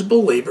as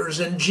believers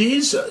in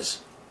Jesus?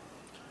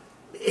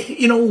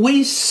 You know,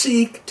 we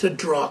seek to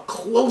draw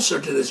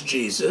closer to this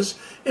Jesus,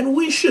 and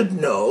we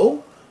should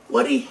know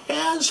what he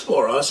has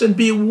for us and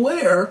be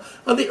aware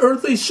of the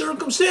earthly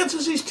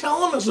circumstances he's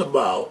telling us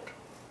about.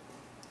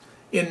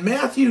 In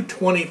Matthew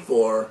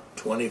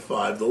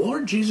 24:25, the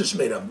Lord Jesus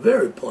made a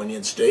very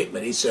poignant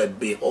statement. He said,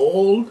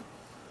 "Behold,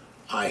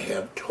 I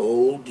have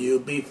told you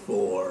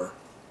before."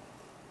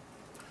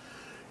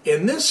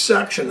 In this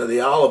section of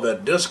the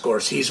Olivet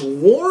Discourse, he's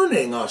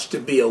warning us to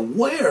be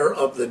aware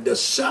of the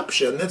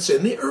deception that's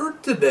in the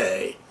earth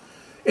today.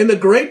 And the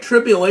Great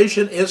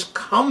Tribulation is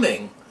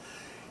coming.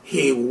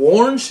 He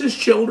warns his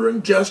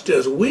children just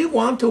as we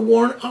want to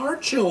warn our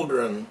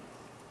children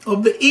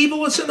of the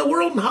evil that's in the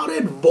world and how to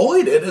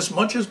avoid it as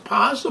much as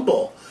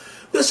possible.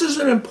 This is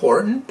an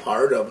important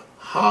part of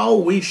how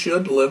we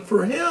should live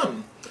for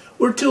him.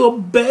 We're to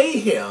obey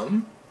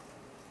him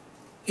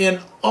in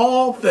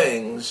all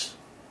things,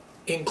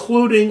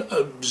 including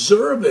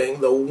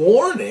observing the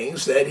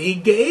warnings that he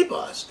gave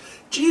us.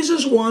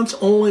 Jesus wants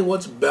only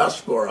what's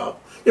best for us.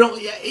 You know,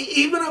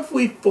 even if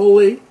we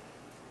fully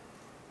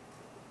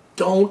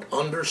don't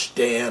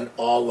understand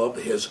all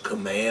of his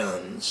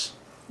commands,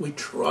 we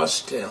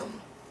trust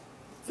him.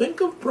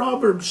 Think of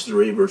Proverbs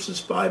 3, verses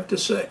 5 to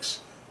 6.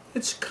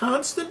 It's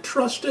constant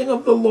trusting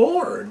of the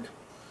Lord.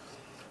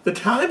 The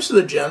times of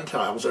the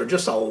Gentiles are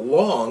just a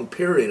long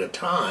period of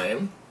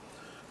time,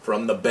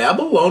 from the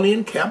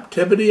Babylonian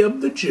captivity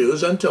of the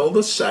Jews until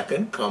the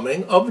second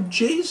coming of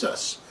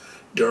Jesus.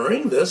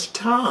 During this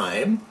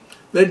time,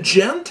 the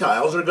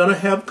Gentiles are going to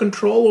have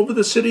control over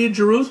the city of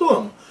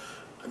Jerusalem.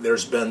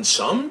 There's been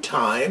some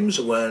times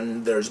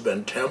when there's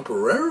been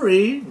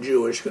temporary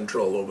Jewish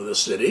control over the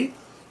city.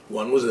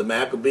 One was the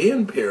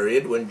Maccabean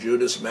period, when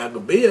Judas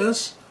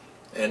Maccabeus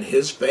and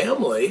his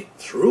family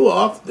threw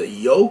off the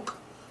yoke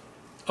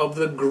of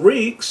the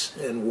Greeks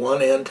in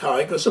one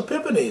Antiochus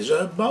Epiphanes,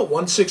 about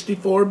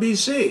 164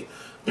 BC.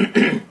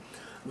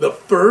 The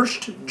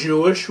first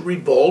Jewish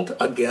revolt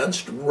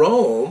against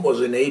Rome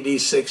was in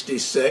AD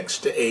 66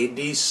 to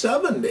AD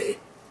 70.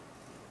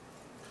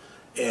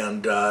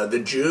 And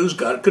the Jews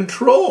got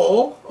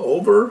control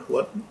over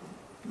what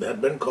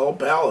had been called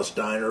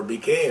Palestine, or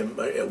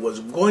it was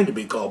going to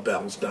be called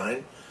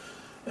Palestine.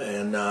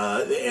 And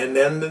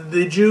then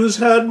the Jews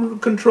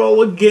had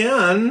control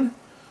again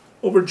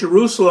over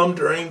Jerusalem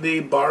during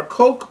the Bar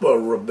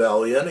Kokhba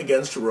rebellion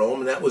against Rome,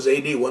 and that was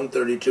AD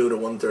 132 to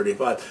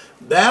 135.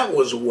 That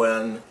was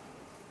when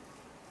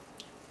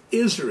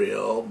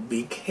Israel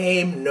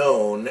became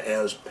known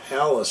as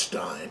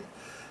Palestine,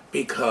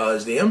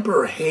 because the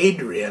Emperor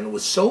Hadrian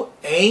was so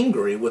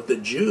angry with the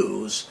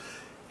Jews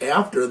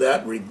after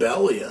that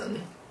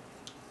rebellion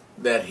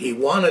that he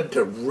wanted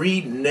to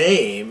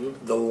rename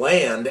the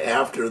land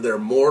after their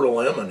mortal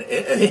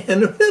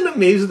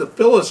enemies, the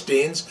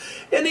Philistines,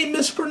 and he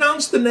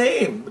mispronounced the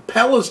name. The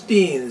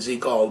Palestines, he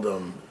called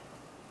them.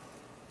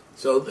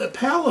 So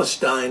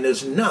Palestine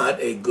is not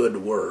a good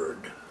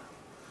word.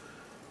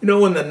 You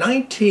know, in the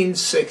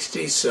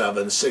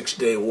 1967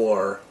 Six-Day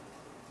War,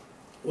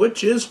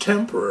 which is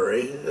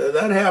temporary,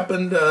 that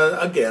happened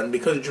again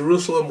because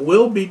Jerusalem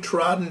will be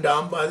trodden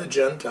down by the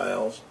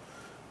Gentiles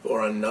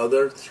for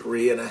another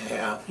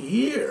 3.5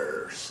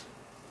 years.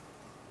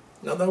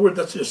 In other words,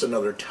 that's just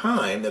another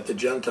time that the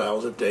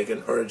Gentiles have taken,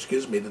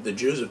 that the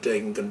Jews have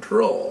taken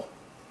control.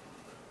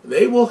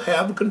 They will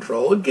have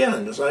control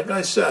again, just like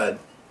I said.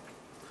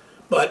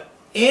 But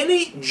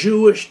any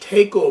Jewish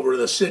takeover of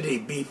the city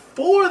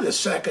before the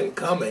second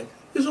coming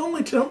is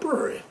only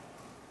temporary.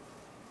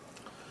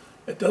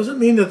 It doesn't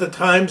mean that the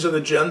times of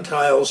the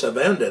Gentiles have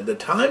ended. The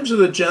times of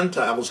the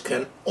Gentiles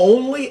can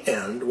only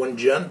end when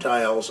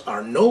Gentiles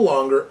are no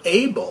longer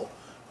able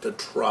to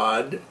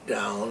trod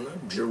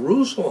down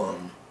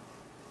Jerusalem.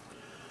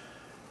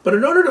 But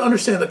in order to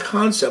understand the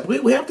concept,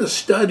 we have to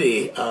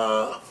study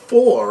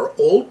 4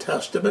 Old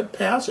Testament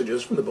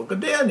passages from the book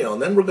of Daniel,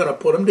 and then we're going to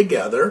put them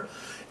together,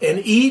 and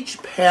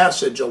each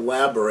passage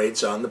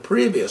elaborates on the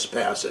previous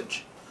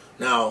passage.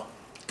 Now,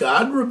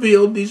 God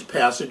revealed these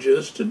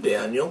passages to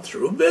Daniel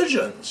through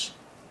visions.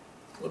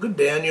 Look at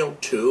Daniel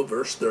 2,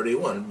 verse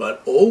 31.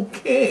 But, O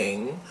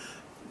king,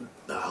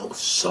 thou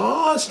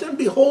sawest, and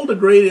behold, a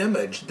great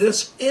image.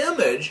 This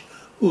image,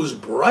 whose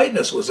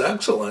brightness was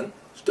excellent,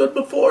 stood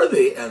before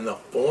thee, and the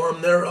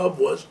form thereof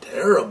was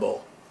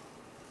terrible.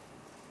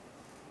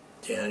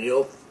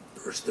 Daniel,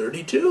 verse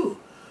 32.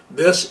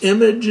 This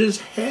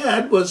image's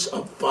head was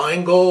of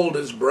fine gold,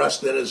 his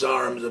breast and his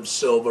arms of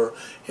silver,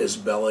 his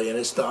belly and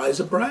his thighs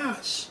of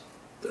brass.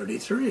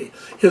 33.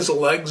 His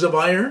legs of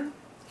iron,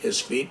 his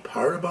feet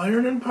part of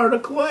iron and part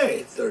of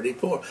clay.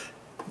 34.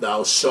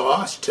 Thou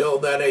sawest till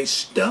that a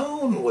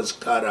stone was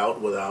cut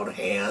out without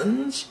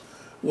hands,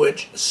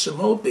 which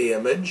smote the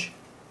image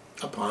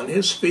upon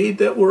his feet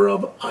that were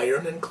of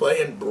iron and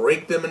clay, and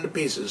brake them into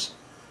pieces.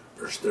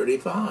 Verse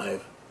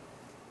 35.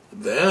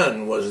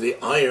 Then was the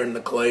iron,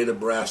 the clay, the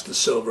brass, the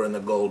silver, and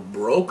the gold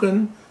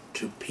broken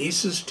to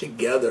pieces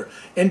together,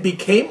 and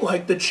became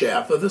like the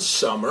chaff of the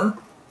summer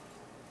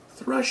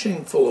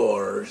threshing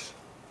floors.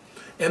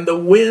 And the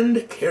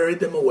wind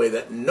carried them away,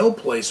 that no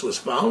place was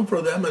found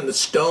for them, and the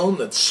stone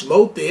that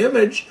smote the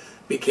image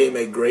became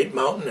a great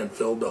mountain and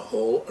filled the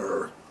whole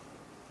earth.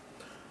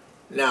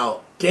 Now,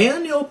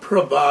 Daniel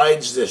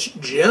provides this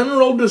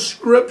general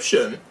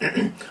description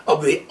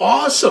of the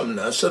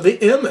awesomeness of the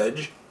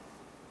image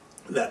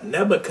that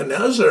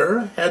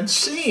Nebuchadnezzar had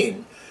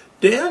seen.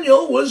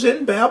 Daniel was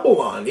in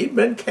Babylon. He'd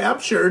been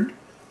captured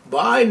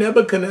by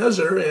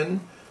Nebuchadnezzar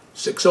in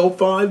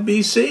 605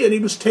 BC, and he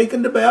was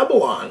taken to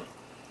Babylon.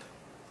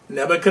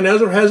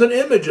 Nebuchadnezzar has an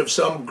image of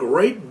some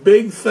great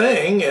big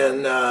thing,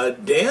 and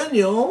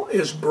Daniel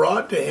is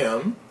brought to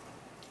him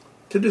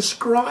to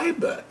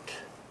describe it.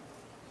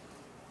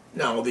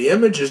 Now, the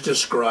image is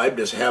described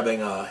as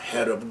having a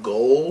head of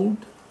gold,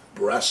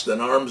 breast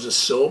and arms of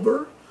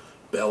silver,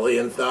 belly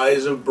and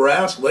thighs of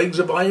brass, legs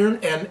of iron,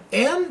 and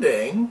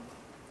ending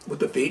with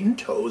the feet and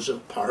toes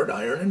of part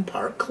iron and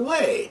part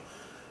clay.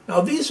 Now,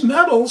 these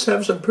metals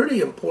have some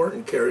pretty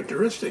important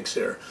characteristics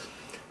here.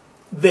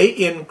 They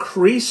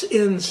increase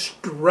in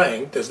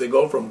strength as they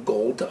go from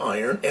gold to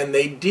iron, and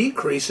they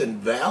decrease in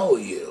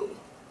value.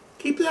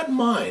 Keep that in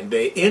mind.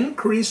 They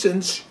increase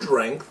in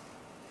strength,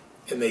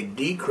 and they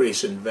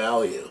decrease in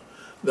value.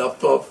 The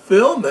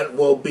fulfillment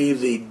will be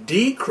the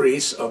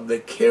decrease of the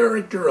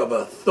character of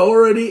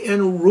authority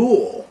and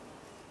rule.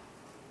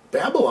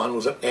 Babylon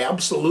was an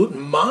absolute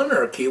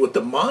monarchy with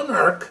the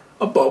monarch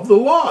above the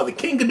law. The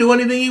king could do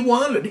anything he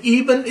wanted,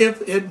 even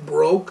if it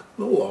broke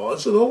the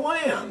laws of the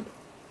land.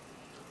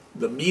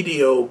 The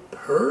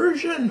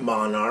Medo-Persian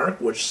monarch,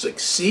 which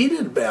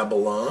succeeded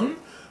Babylon,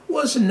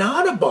 was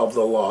not above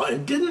the law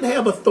and didn't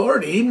have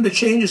authority even to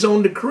change his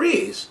own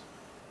decrees.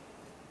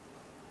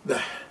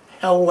 The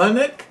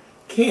Hellenic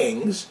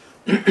kings,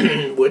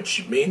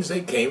 which means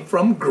they came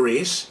from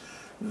Greece,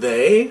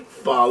 they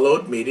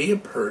followed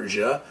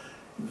Medo-Persia.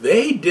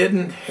 They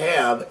didn't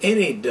have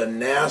any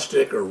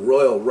dynastic or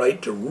royal right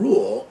to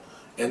rule,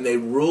 and they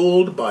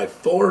ruled by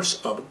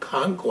force of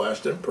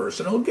conquest and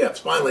personal gifts.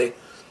 Finally,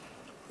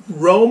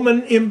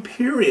 Roman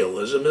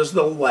imperialism is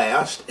the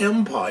last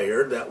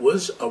empire that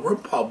was a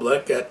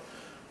republic that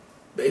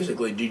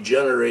basically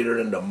degenerated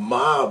into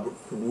mob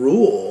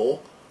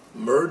rule,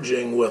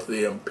 merging with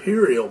the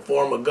imperial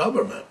form of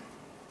government.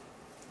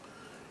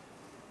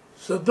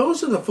 So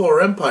those are the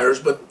four empires,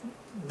 but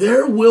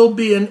there will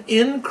be an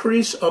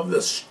increase of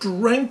the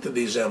strength of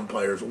these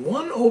empires,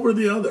 one over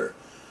the other.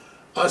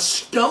 A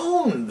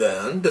stone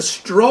then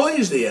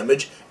destroys the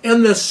image,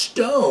 and the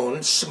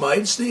stone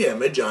smites the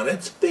image on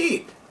its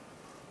feet.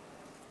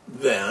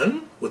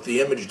 Then, with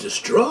the image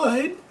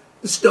destroyed,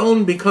 the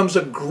stone becomes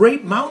a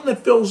great mountain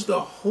that fills the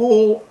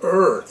whole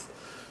earth.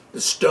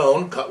 The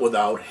stone, cut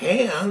without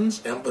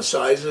hands,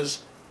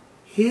 emphasizes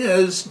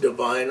his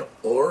divine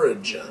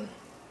origin,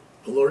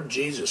 the Lord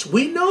Jesus.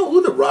 We know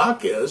who the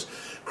rock is.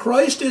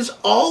 Christ is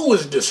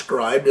always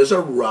described as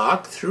a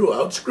rock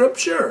throughout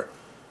Scripture.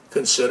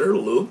 Consider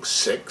Luke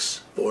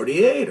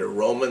 6:48 or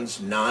Romans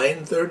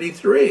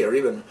 9:33 or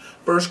even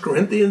 1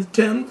 Corinthians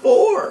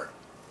 10:4.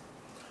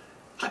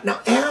 Now,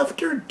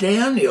 after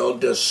Daniel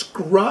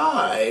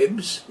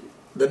describes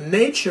the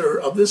nature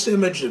of this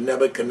image of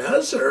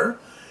Nebuchadnezzar,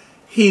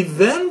 he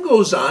then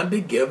goes on to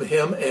give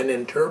him an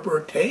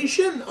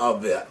interpretation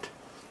of it.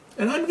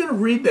 And I'm going to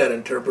read that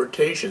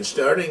interpretation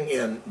starting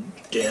in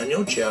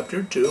Daniel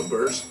chapter 2,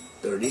 verse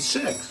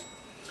 36.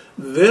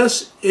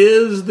 This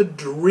is the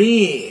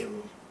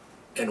dream,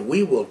 and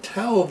we will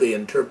tell the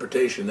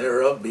interpretation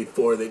thereof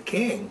before the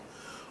king.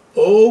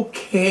 O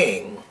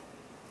king,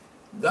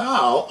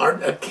 thou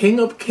art a king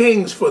of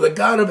kings, for the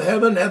God of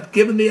heaven hath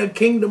given thee a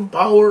kingdom,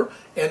 power,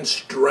 and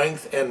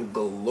strength, and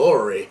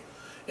glory.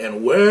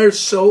 And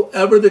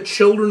wheresoever the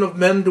children of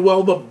men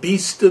dwell, the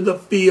beasts of the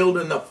field,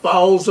 and the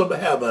fowls of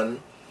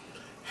heaven,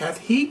 hath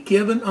he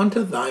given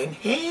unto thine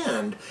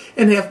hand,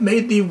 and hath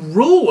made thee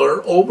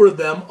ruler over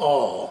them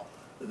all.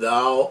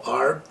 Thou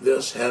art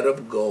this head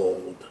of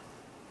gold.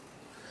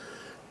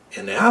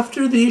 And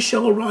after thee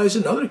shall arise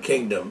another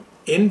kingdom,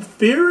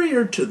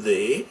 inferior to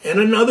thee, and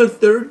another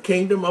third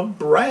kingdom of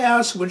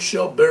brass, which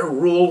shall bear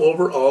rule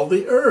over all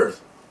the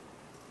earth.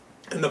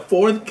 And the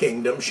fourth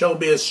kingdom shall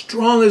be as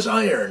strong as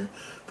iron,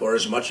 for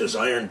as much as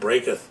iron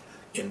breaketh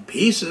in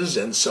pieces,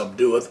 and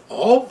subdueth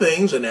all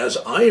things, and as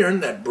iron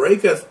that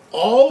breaketh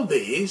all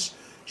these,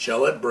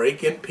 shall it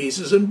break in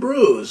pieces and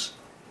bruise.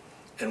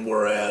 And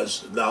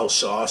whereas thou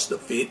sawest the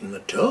feet and the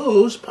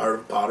toes, part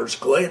of potter's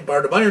clay and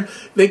part of iron,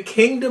 the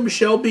kingdom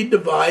shall be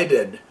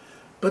divided,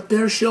 but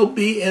there shall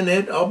be in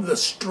it of the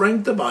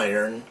strength of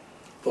iron,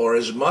 for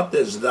as much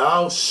as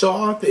thou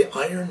sawest the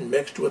iron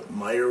mixed with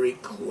miry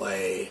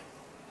clay.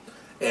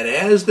 And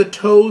as the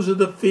toes of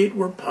the feet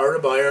were part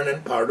of iron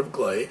and part of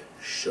clay,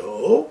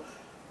 so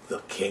the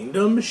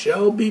kingdom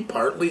shall be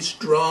partly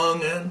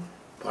strong and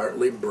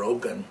partly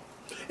broken.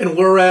 And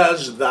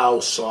whereas thou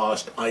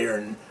sawest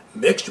iron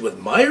mixed with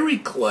miry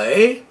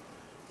clay,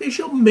 they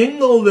shall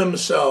mingle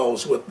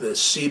themselves with the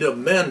seed of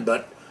men,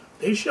 but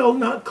they shall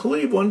not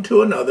cleave one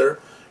to another,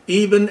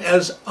 even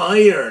as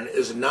iron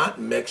is not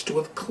mixed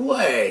with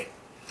clay.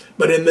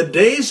 But in the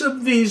days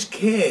of these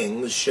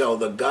kings shall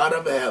the God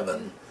of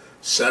heaven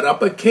set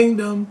up a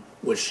kingdom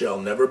which shall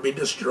never be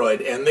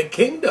destroyed, and the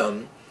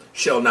kingdom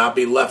shall not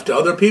be left to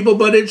other people,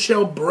 but it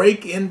shall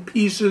break in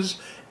pieces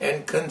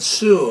and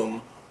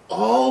consume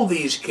all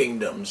these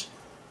kingdoms,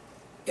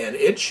 and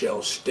it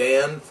shall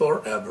stand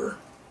forever.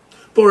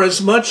 For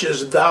as much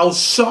as thou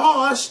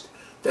sawest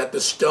that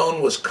the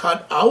stone was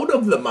cut out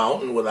of the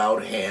mountain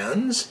without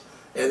hands,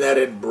 and that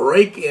it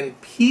brake in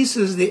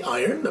pieces the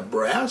iron, the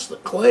brass, the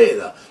clay,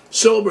 the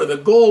silver, the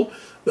gold,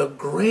 the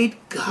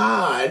great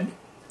God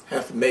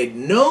hath made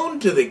known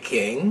to the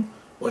king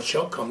what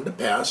shall come to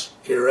pass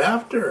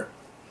hereafter.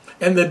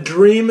 And the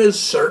dream is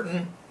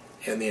certain,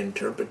 and the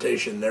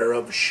interpretation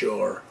thereof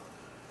sure.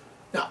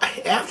 Now,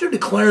 after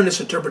declaring this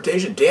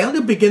interpretation,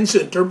 Daniel begins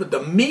to interpret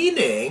the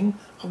meaning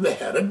of the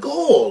head of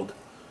gold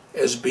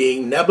as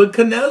being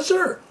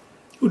Nebuchadnezzar,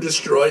 who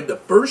destroyed the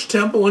first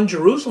temple in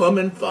Jerusalem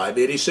in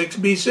 586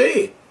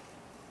 BC.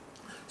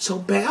 So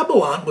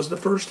Babylon was the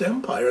first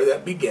empire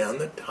that began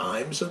the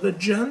times of the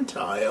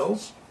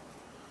Gentiles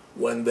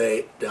when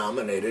they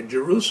dominated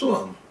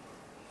Jerusalem.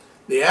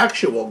 The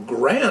actual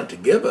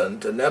grant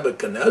given to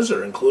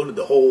Nebuchadnezzar included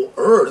the whole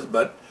earth,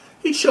 but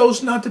he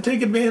chose not to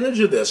take advantage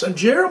of this. And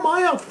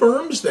Jeremiah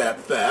affirms that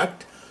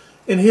fact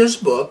in his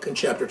book in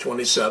chapter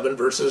 27,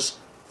 verses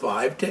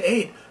 5 to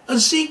 8.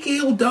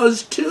 Ezekiel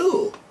does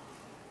too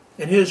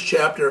in his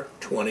chapter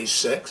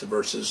 26,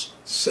 verses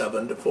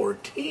 7 to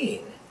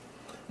 14.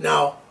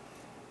 Now,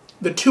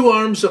 the two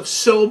arms of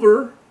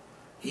silver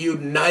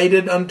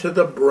united unto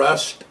the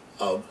breast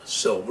of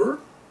silver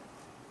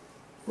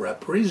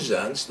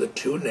represents the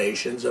two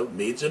nations of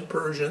Medes and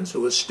Persians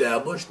who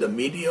established the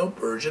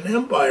Medo-Persian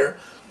Empire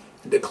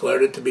and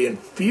declared it to be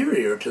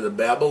inferior to the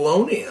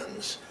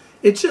Babylonians.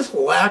 It just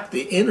lacked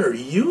the inner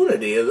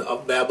unity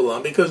of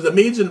Babylon because the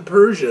Medes and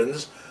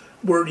Persians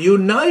were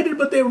united,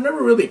 but they were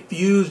never really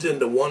fused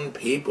into one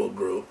people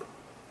group.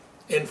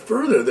 And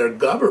further, their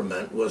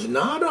government was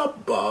not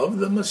above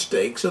the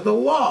mistakes of the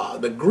law.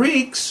 The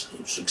Greeks,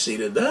 who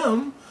succeeded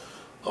them,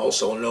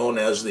 also known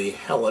as the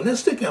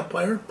Hellenistic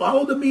Empire,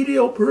 followed the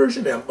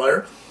Medo-Persian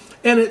Empire,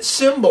 and it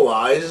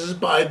symbolizes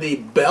by the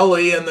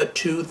belly and the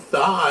two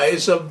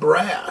thighs of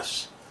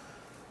brass.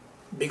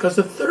 Because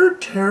the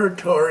third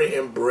territory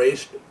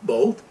embraced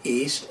both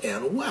east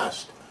and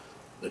west.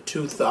 The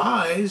two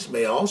thighs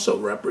may also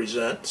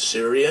represent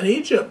Syria and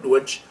Egypt,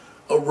 which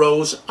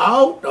arose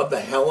out of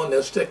the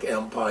Hellenistic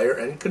Empire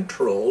and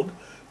controlled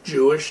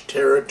Jewish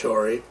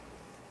territory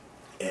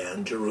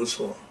and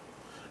Jerusalem.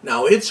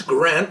 Now, its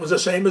grant was the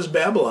same as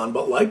Babylon,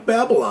 but like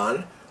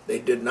Babylon, they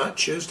did not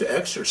choose to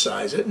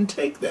exercise it and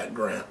take that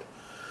grant.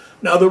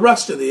 Now, the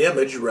rest of the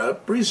image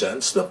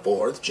represents the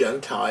fourth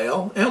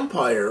Gentile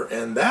empire,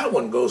 and that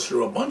one goes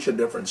through a bunch of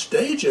different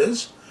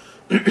stages.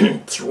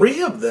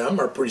 Three of them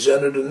are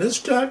presented in this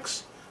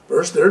text.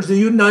 First, there's the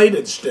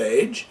united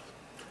stage.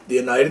 The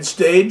united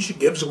stage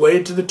gives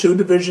way to the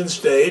two-division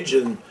stage,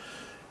 and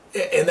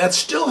that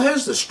still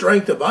has the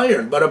strength of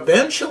iron, but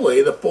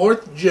eventually the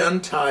fourth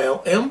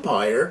Gentile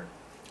empire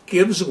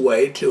gives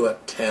way to a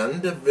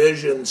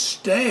 10-division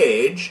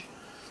stage,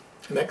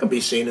 and that can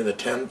be seen in the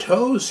 10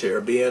 toes here,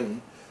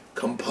 being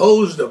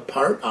composed of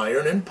part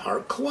iron and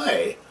part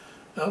clay.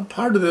 Now,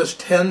 part of this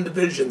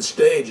 10-division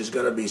stage is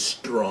going to be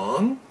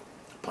strong,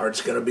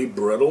 part's going to be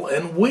brittle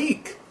and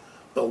weak.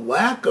 The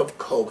lack of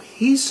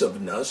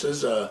cohesiveness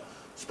is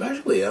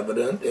especially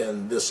evident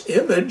in this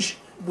image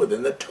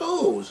within the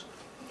toes.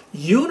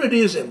 Unity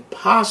is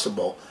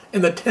impossible,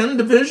 and the 10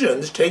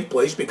 divisions take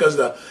place because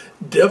the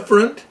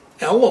different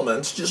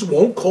elements just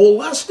won't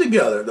coalesce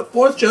together. The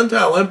fourth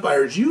Gentile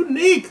empire is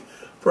unique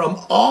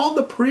from all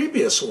the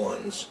previous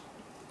ones.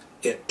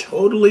 It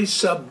totally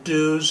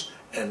subdues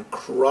and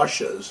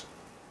crushes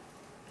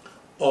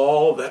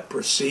all that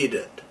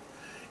preceded.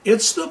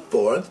 It's the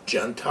fourth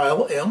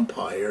Gentile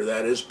empire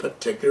that is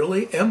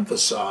particularly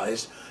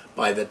emphasized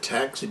by the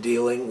text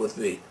dealing with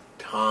the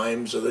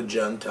times of the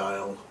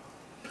Gentiles.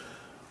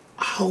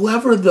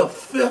 However, the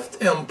fifth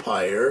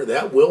empire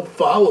that will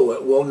follow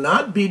it will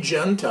not be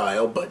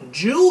Gentile, but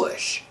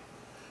Jewish.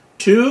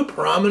 Two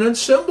prominent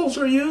symbols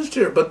are used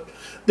here, but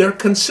they're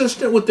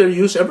consistent with their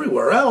use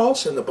everywhere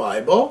else in the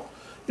Bible.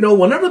 You know,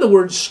 whenever the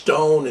word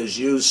stone is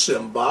used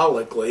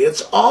symbolically,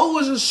 it's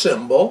always a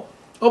symbol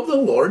of the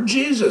Lord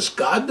Jesus,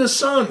 God the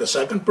Son, the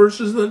second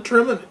person of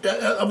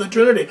the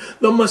Trinity,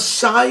 the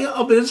Messiah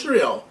of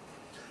Israel.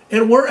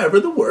 And wherever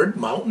the word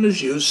mountain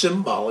is used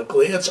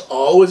symbolically, it's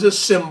always a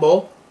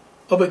symbol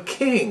of a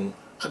king,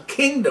 a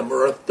kingdom,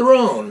 or a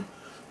throne.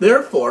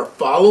 Therefore,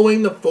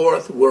 following the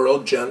fourth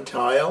world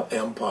Gentile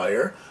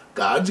empire,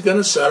 God's going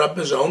to set up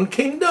his own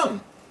kingdom.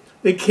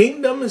 The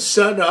kingdom is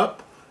set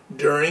up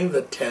during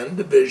the 10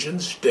 division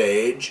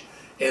stage,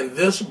 and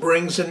this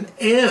brings an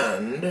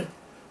end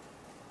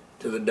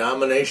to the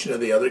domination of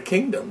the other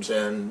kingdoms.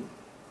 And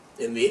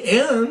in the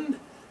end,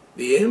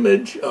 the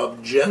image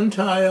of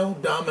Gentile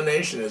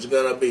domination is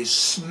going to be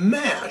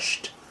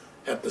smashed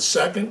at the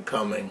second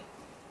coming.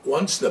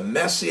 Once the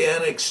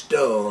Messianic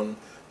stone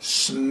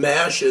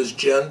smashes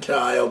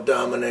Gentile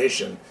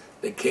domination,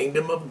 the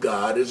kingdom of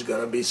God is going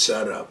to be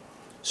set up.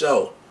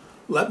 So,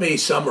 let me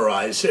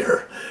summarize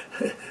here.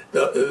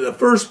 The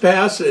first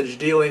passage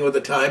dealing with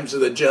the times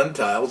of the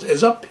Gentiles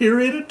is a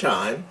period of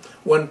time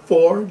when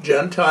four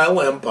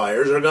Gentile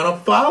empires are going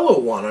to follow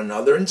one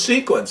another in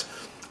sequence.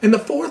 And the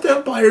fourth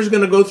empire is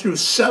going to go through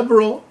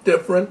several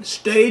different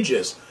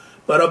stages.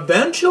 But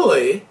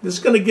eventually, this is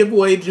going to give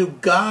way to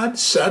God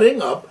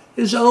setting up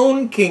his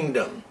own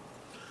kingdom.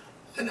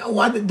 And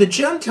why the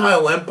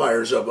Gentile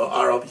empires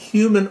are of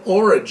human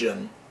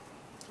origin,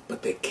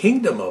 but the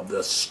kingdom of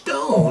the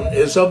stone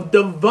is of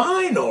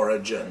divine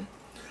origin.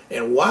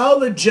 And while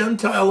the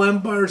Gentile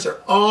empires are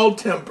all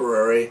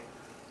temporary,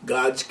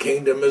 God's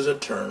kingdom is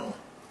eternal.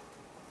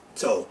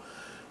 So,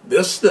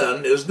 this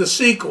then is the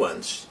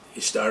sequence. He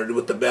started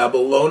with the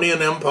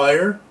Babylonian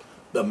Empire,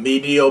 the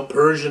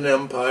Medo-Persian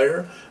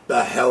Empire,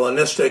 the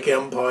Hellenistic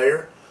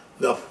Empire,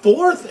 the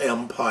fourth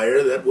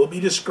empire that will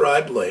be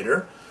described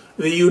later,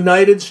 the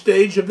united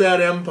stage of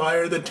that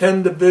empire, the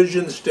 10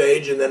 division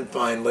stage, and then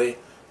finally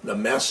the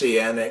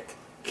Messianic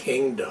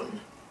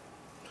kingdom.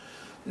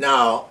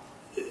 Now,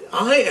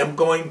 I am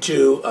going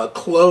to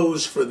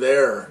close for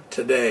there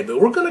today, but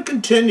we're going to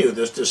continue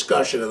this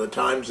discussion of the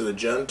times of the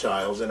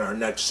Gentiles in our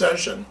next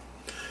session,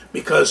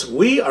 because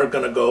we are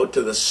going to go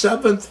to the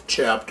 7th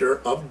chapter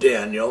of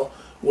Daniel,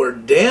 where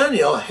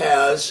Daniel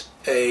has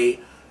a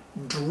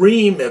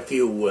dream, if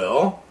you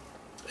will.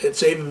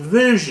 It's a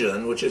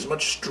vision, which is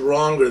much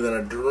stronger than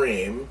a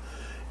dream,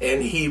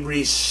 and he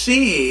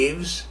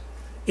receives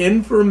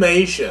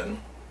information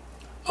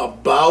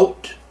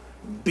about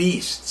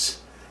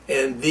beasts.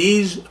 And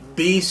these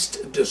beasts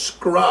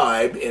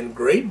describe in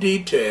great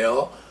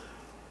detail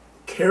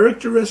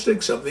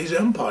characteristics of these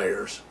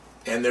empires.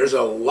 And there's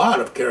a lot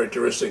of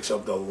characteristics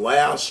of the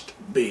last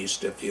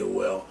beast, if you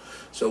will.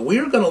 So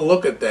we're going to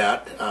look at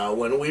that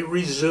when we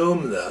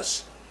resume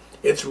this.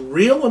 It's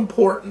real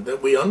important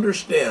that we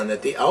understand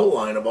that the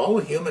outline of all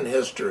of human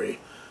history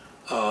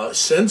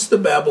since the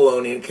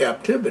Babylonian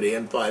captivity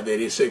in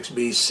 586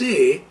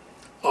 BC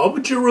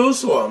of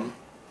Jerusalem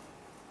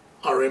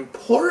are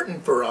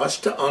important for us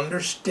to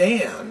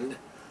understand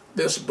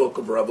this book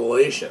of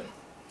Revelation.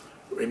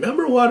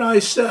 Remember what I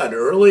said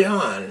early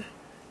on.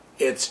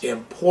 It's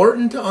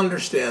important to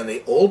understand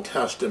the Old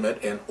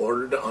Testament in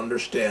order to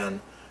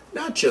understand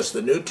not just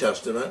the New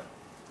Testament,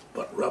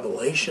 but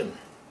Revelation.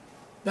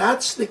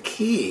 That's the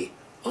key,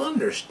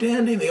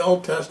 understanding the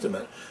Old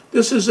Testament.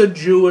 This is a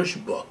Jewish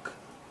book.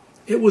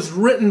 It was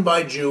written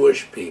by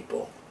Jewish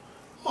people.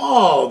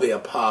 All the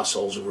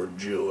apostles were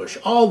Jewish.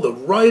 All the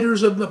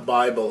writers of the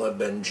Bible have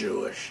been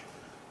Jewish.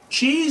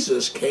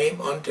 Jesus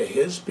came unto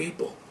his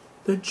people,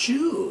 the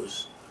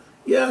Jews.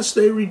 Yes,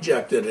 they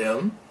rejected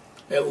him.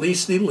 At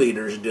least the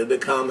leaders did. The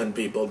common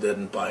people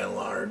didn't, by and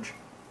large.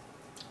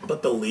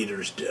 But the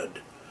leaders did.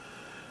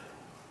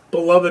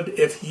 Beloved,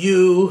 if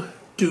you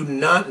do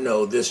not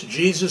know this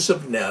Jesus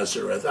of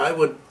Nazareth, I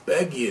would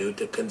beg you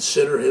to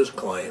consider his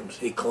claims.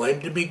 He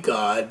claimed to be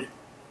God.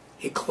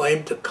 He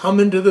claimed to come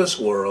into this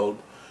world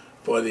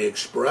for the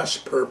express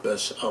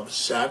purpose of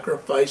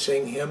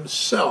sacrificing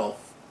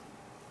himself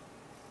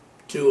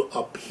to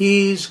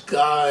appease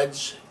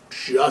God's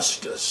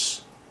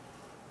justice.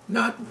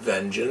 Not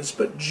vengeance,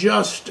 but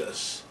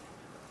justice.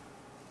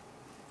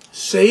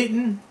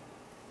 Satan,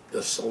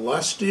 the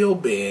celestial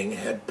being,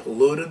 had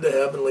polluted the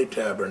heavenly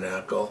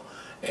tabernacle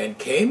and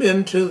came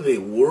into the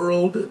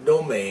world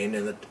domain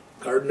in the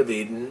Garden of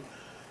Eden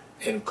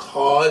and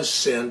caused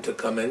sin to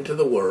come into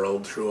the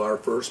world through our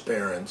first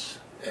parents,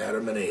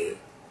 Adam and Eve.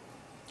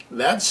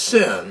 That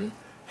sin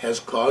has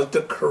caused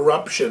a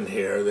corruption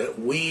here that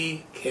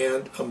we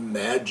can't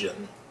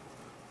imagine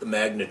the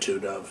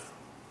magnitude of.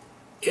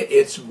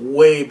 It's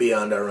way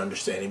beyond our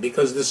understanding,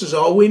 because this is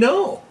all we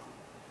know.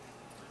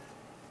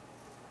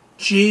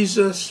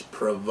 Jesus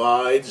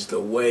provides the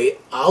way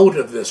out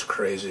of this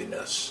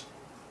craziness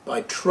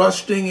by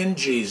trusting in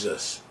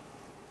Jesus,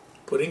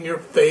 putting your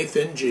faith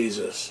in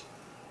Jesus.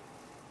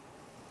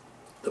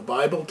 The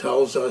Bible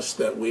tells us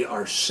that we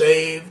are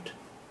saved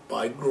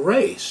by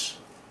grace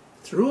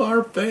through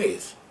our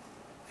faith.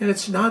 And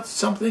it's not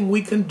something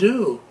we can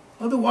do.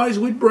 Otherwise,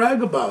 we'd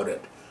brag about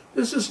it.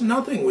 This is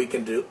nothing we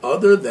can do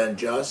other than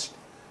just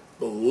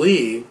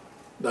believe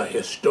the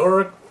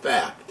historic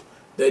fact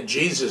that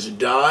Jesus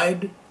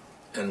died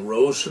and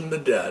rose from the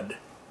dead.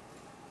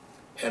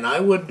 And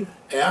I would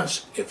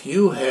ask, if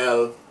you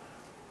have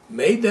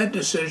made that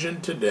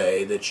decision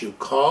today, that you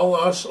call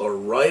us or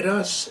write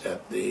us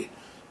at the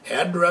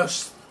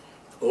address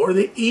or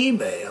the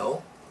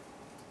email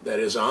that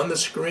is on the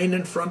screen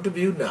in front of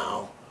you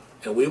now,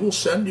 and we will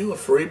send you a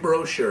free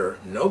brochure,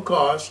 no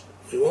cost.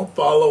 We won't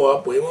follow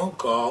up, we won't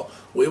call,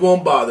 we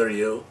won't bother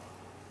you.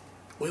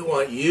 We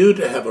want you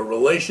to have a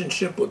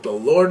relationship with the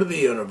Lord of the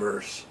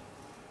universe,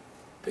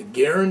 to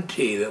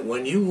guarantee that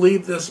when you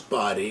leave this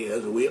body,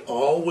 as we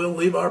all will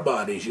leave our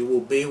bodies, you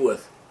will be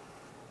with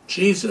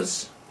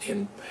Jesus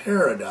in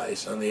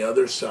paradise on the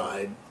other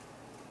side.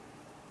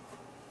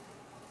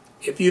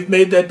 If you've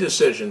made that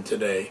decision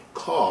today,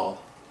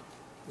 call,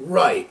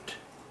 write,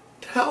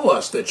 tell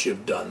us that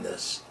you've done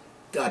this.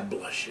 God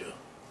bless you.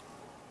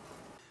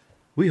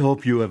 We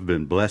hope you have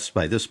been blessed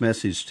by this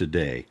message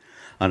today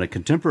on a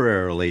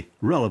contemporarily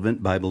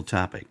relevant Bible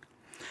topic.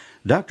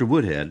 Dr.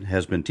 Woodhead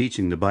has been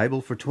teaching the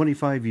Bible for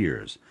 25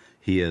 years.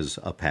 He is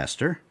a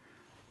pastor,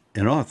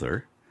 an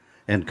author,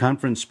 and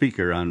conference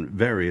speaker on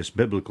various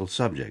biblical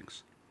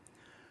subjects.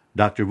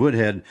 Dr.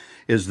 Woodhead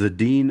is the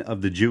Dean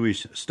of the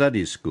Jewish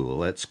Studies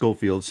School at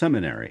Schofield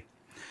Seminary.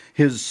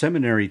 His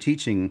seminary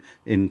teaching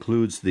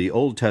includes the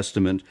Old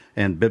Testament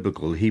and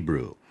Biblical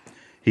Hebrew.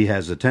 He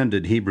has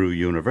attended Hebrew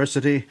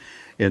University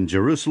in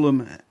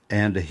Jerusalem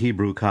and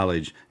Hebrew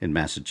College in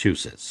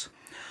Massachusetts.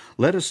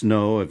 Let us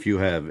know if you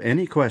have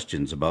any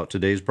questions about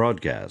today's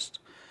broadcast.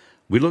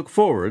 We look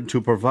forward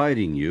to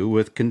providing you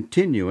with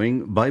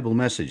continuing Bible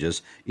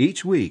messages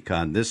each week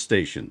on this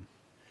station.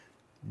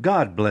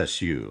 God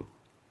bless you.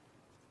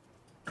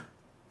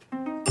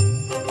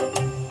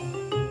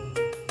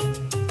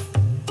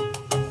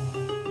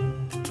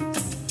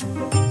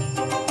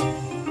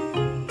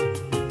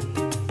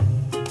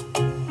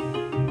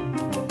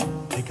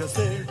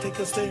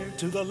 us there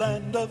to the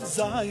land of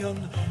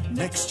Zion.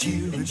 Next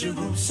year in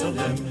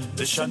Jerusalem,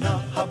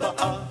 Lishana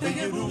Haba'ah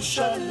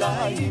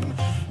Yerushalayim.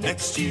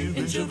 Next year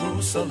in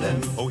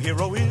Jerusalem. Oh,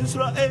 hear, O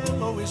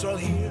Israel,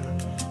 hear.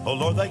 O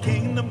Lord, thy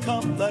kingdom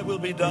come, thy will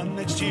be done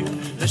next year.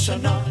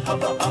 Lishana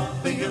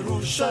Haba'ah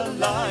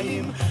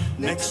Yerushalayim.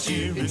 Next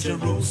year in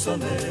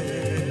Jerusalem.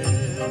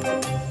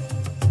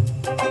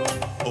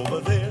 Over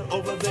there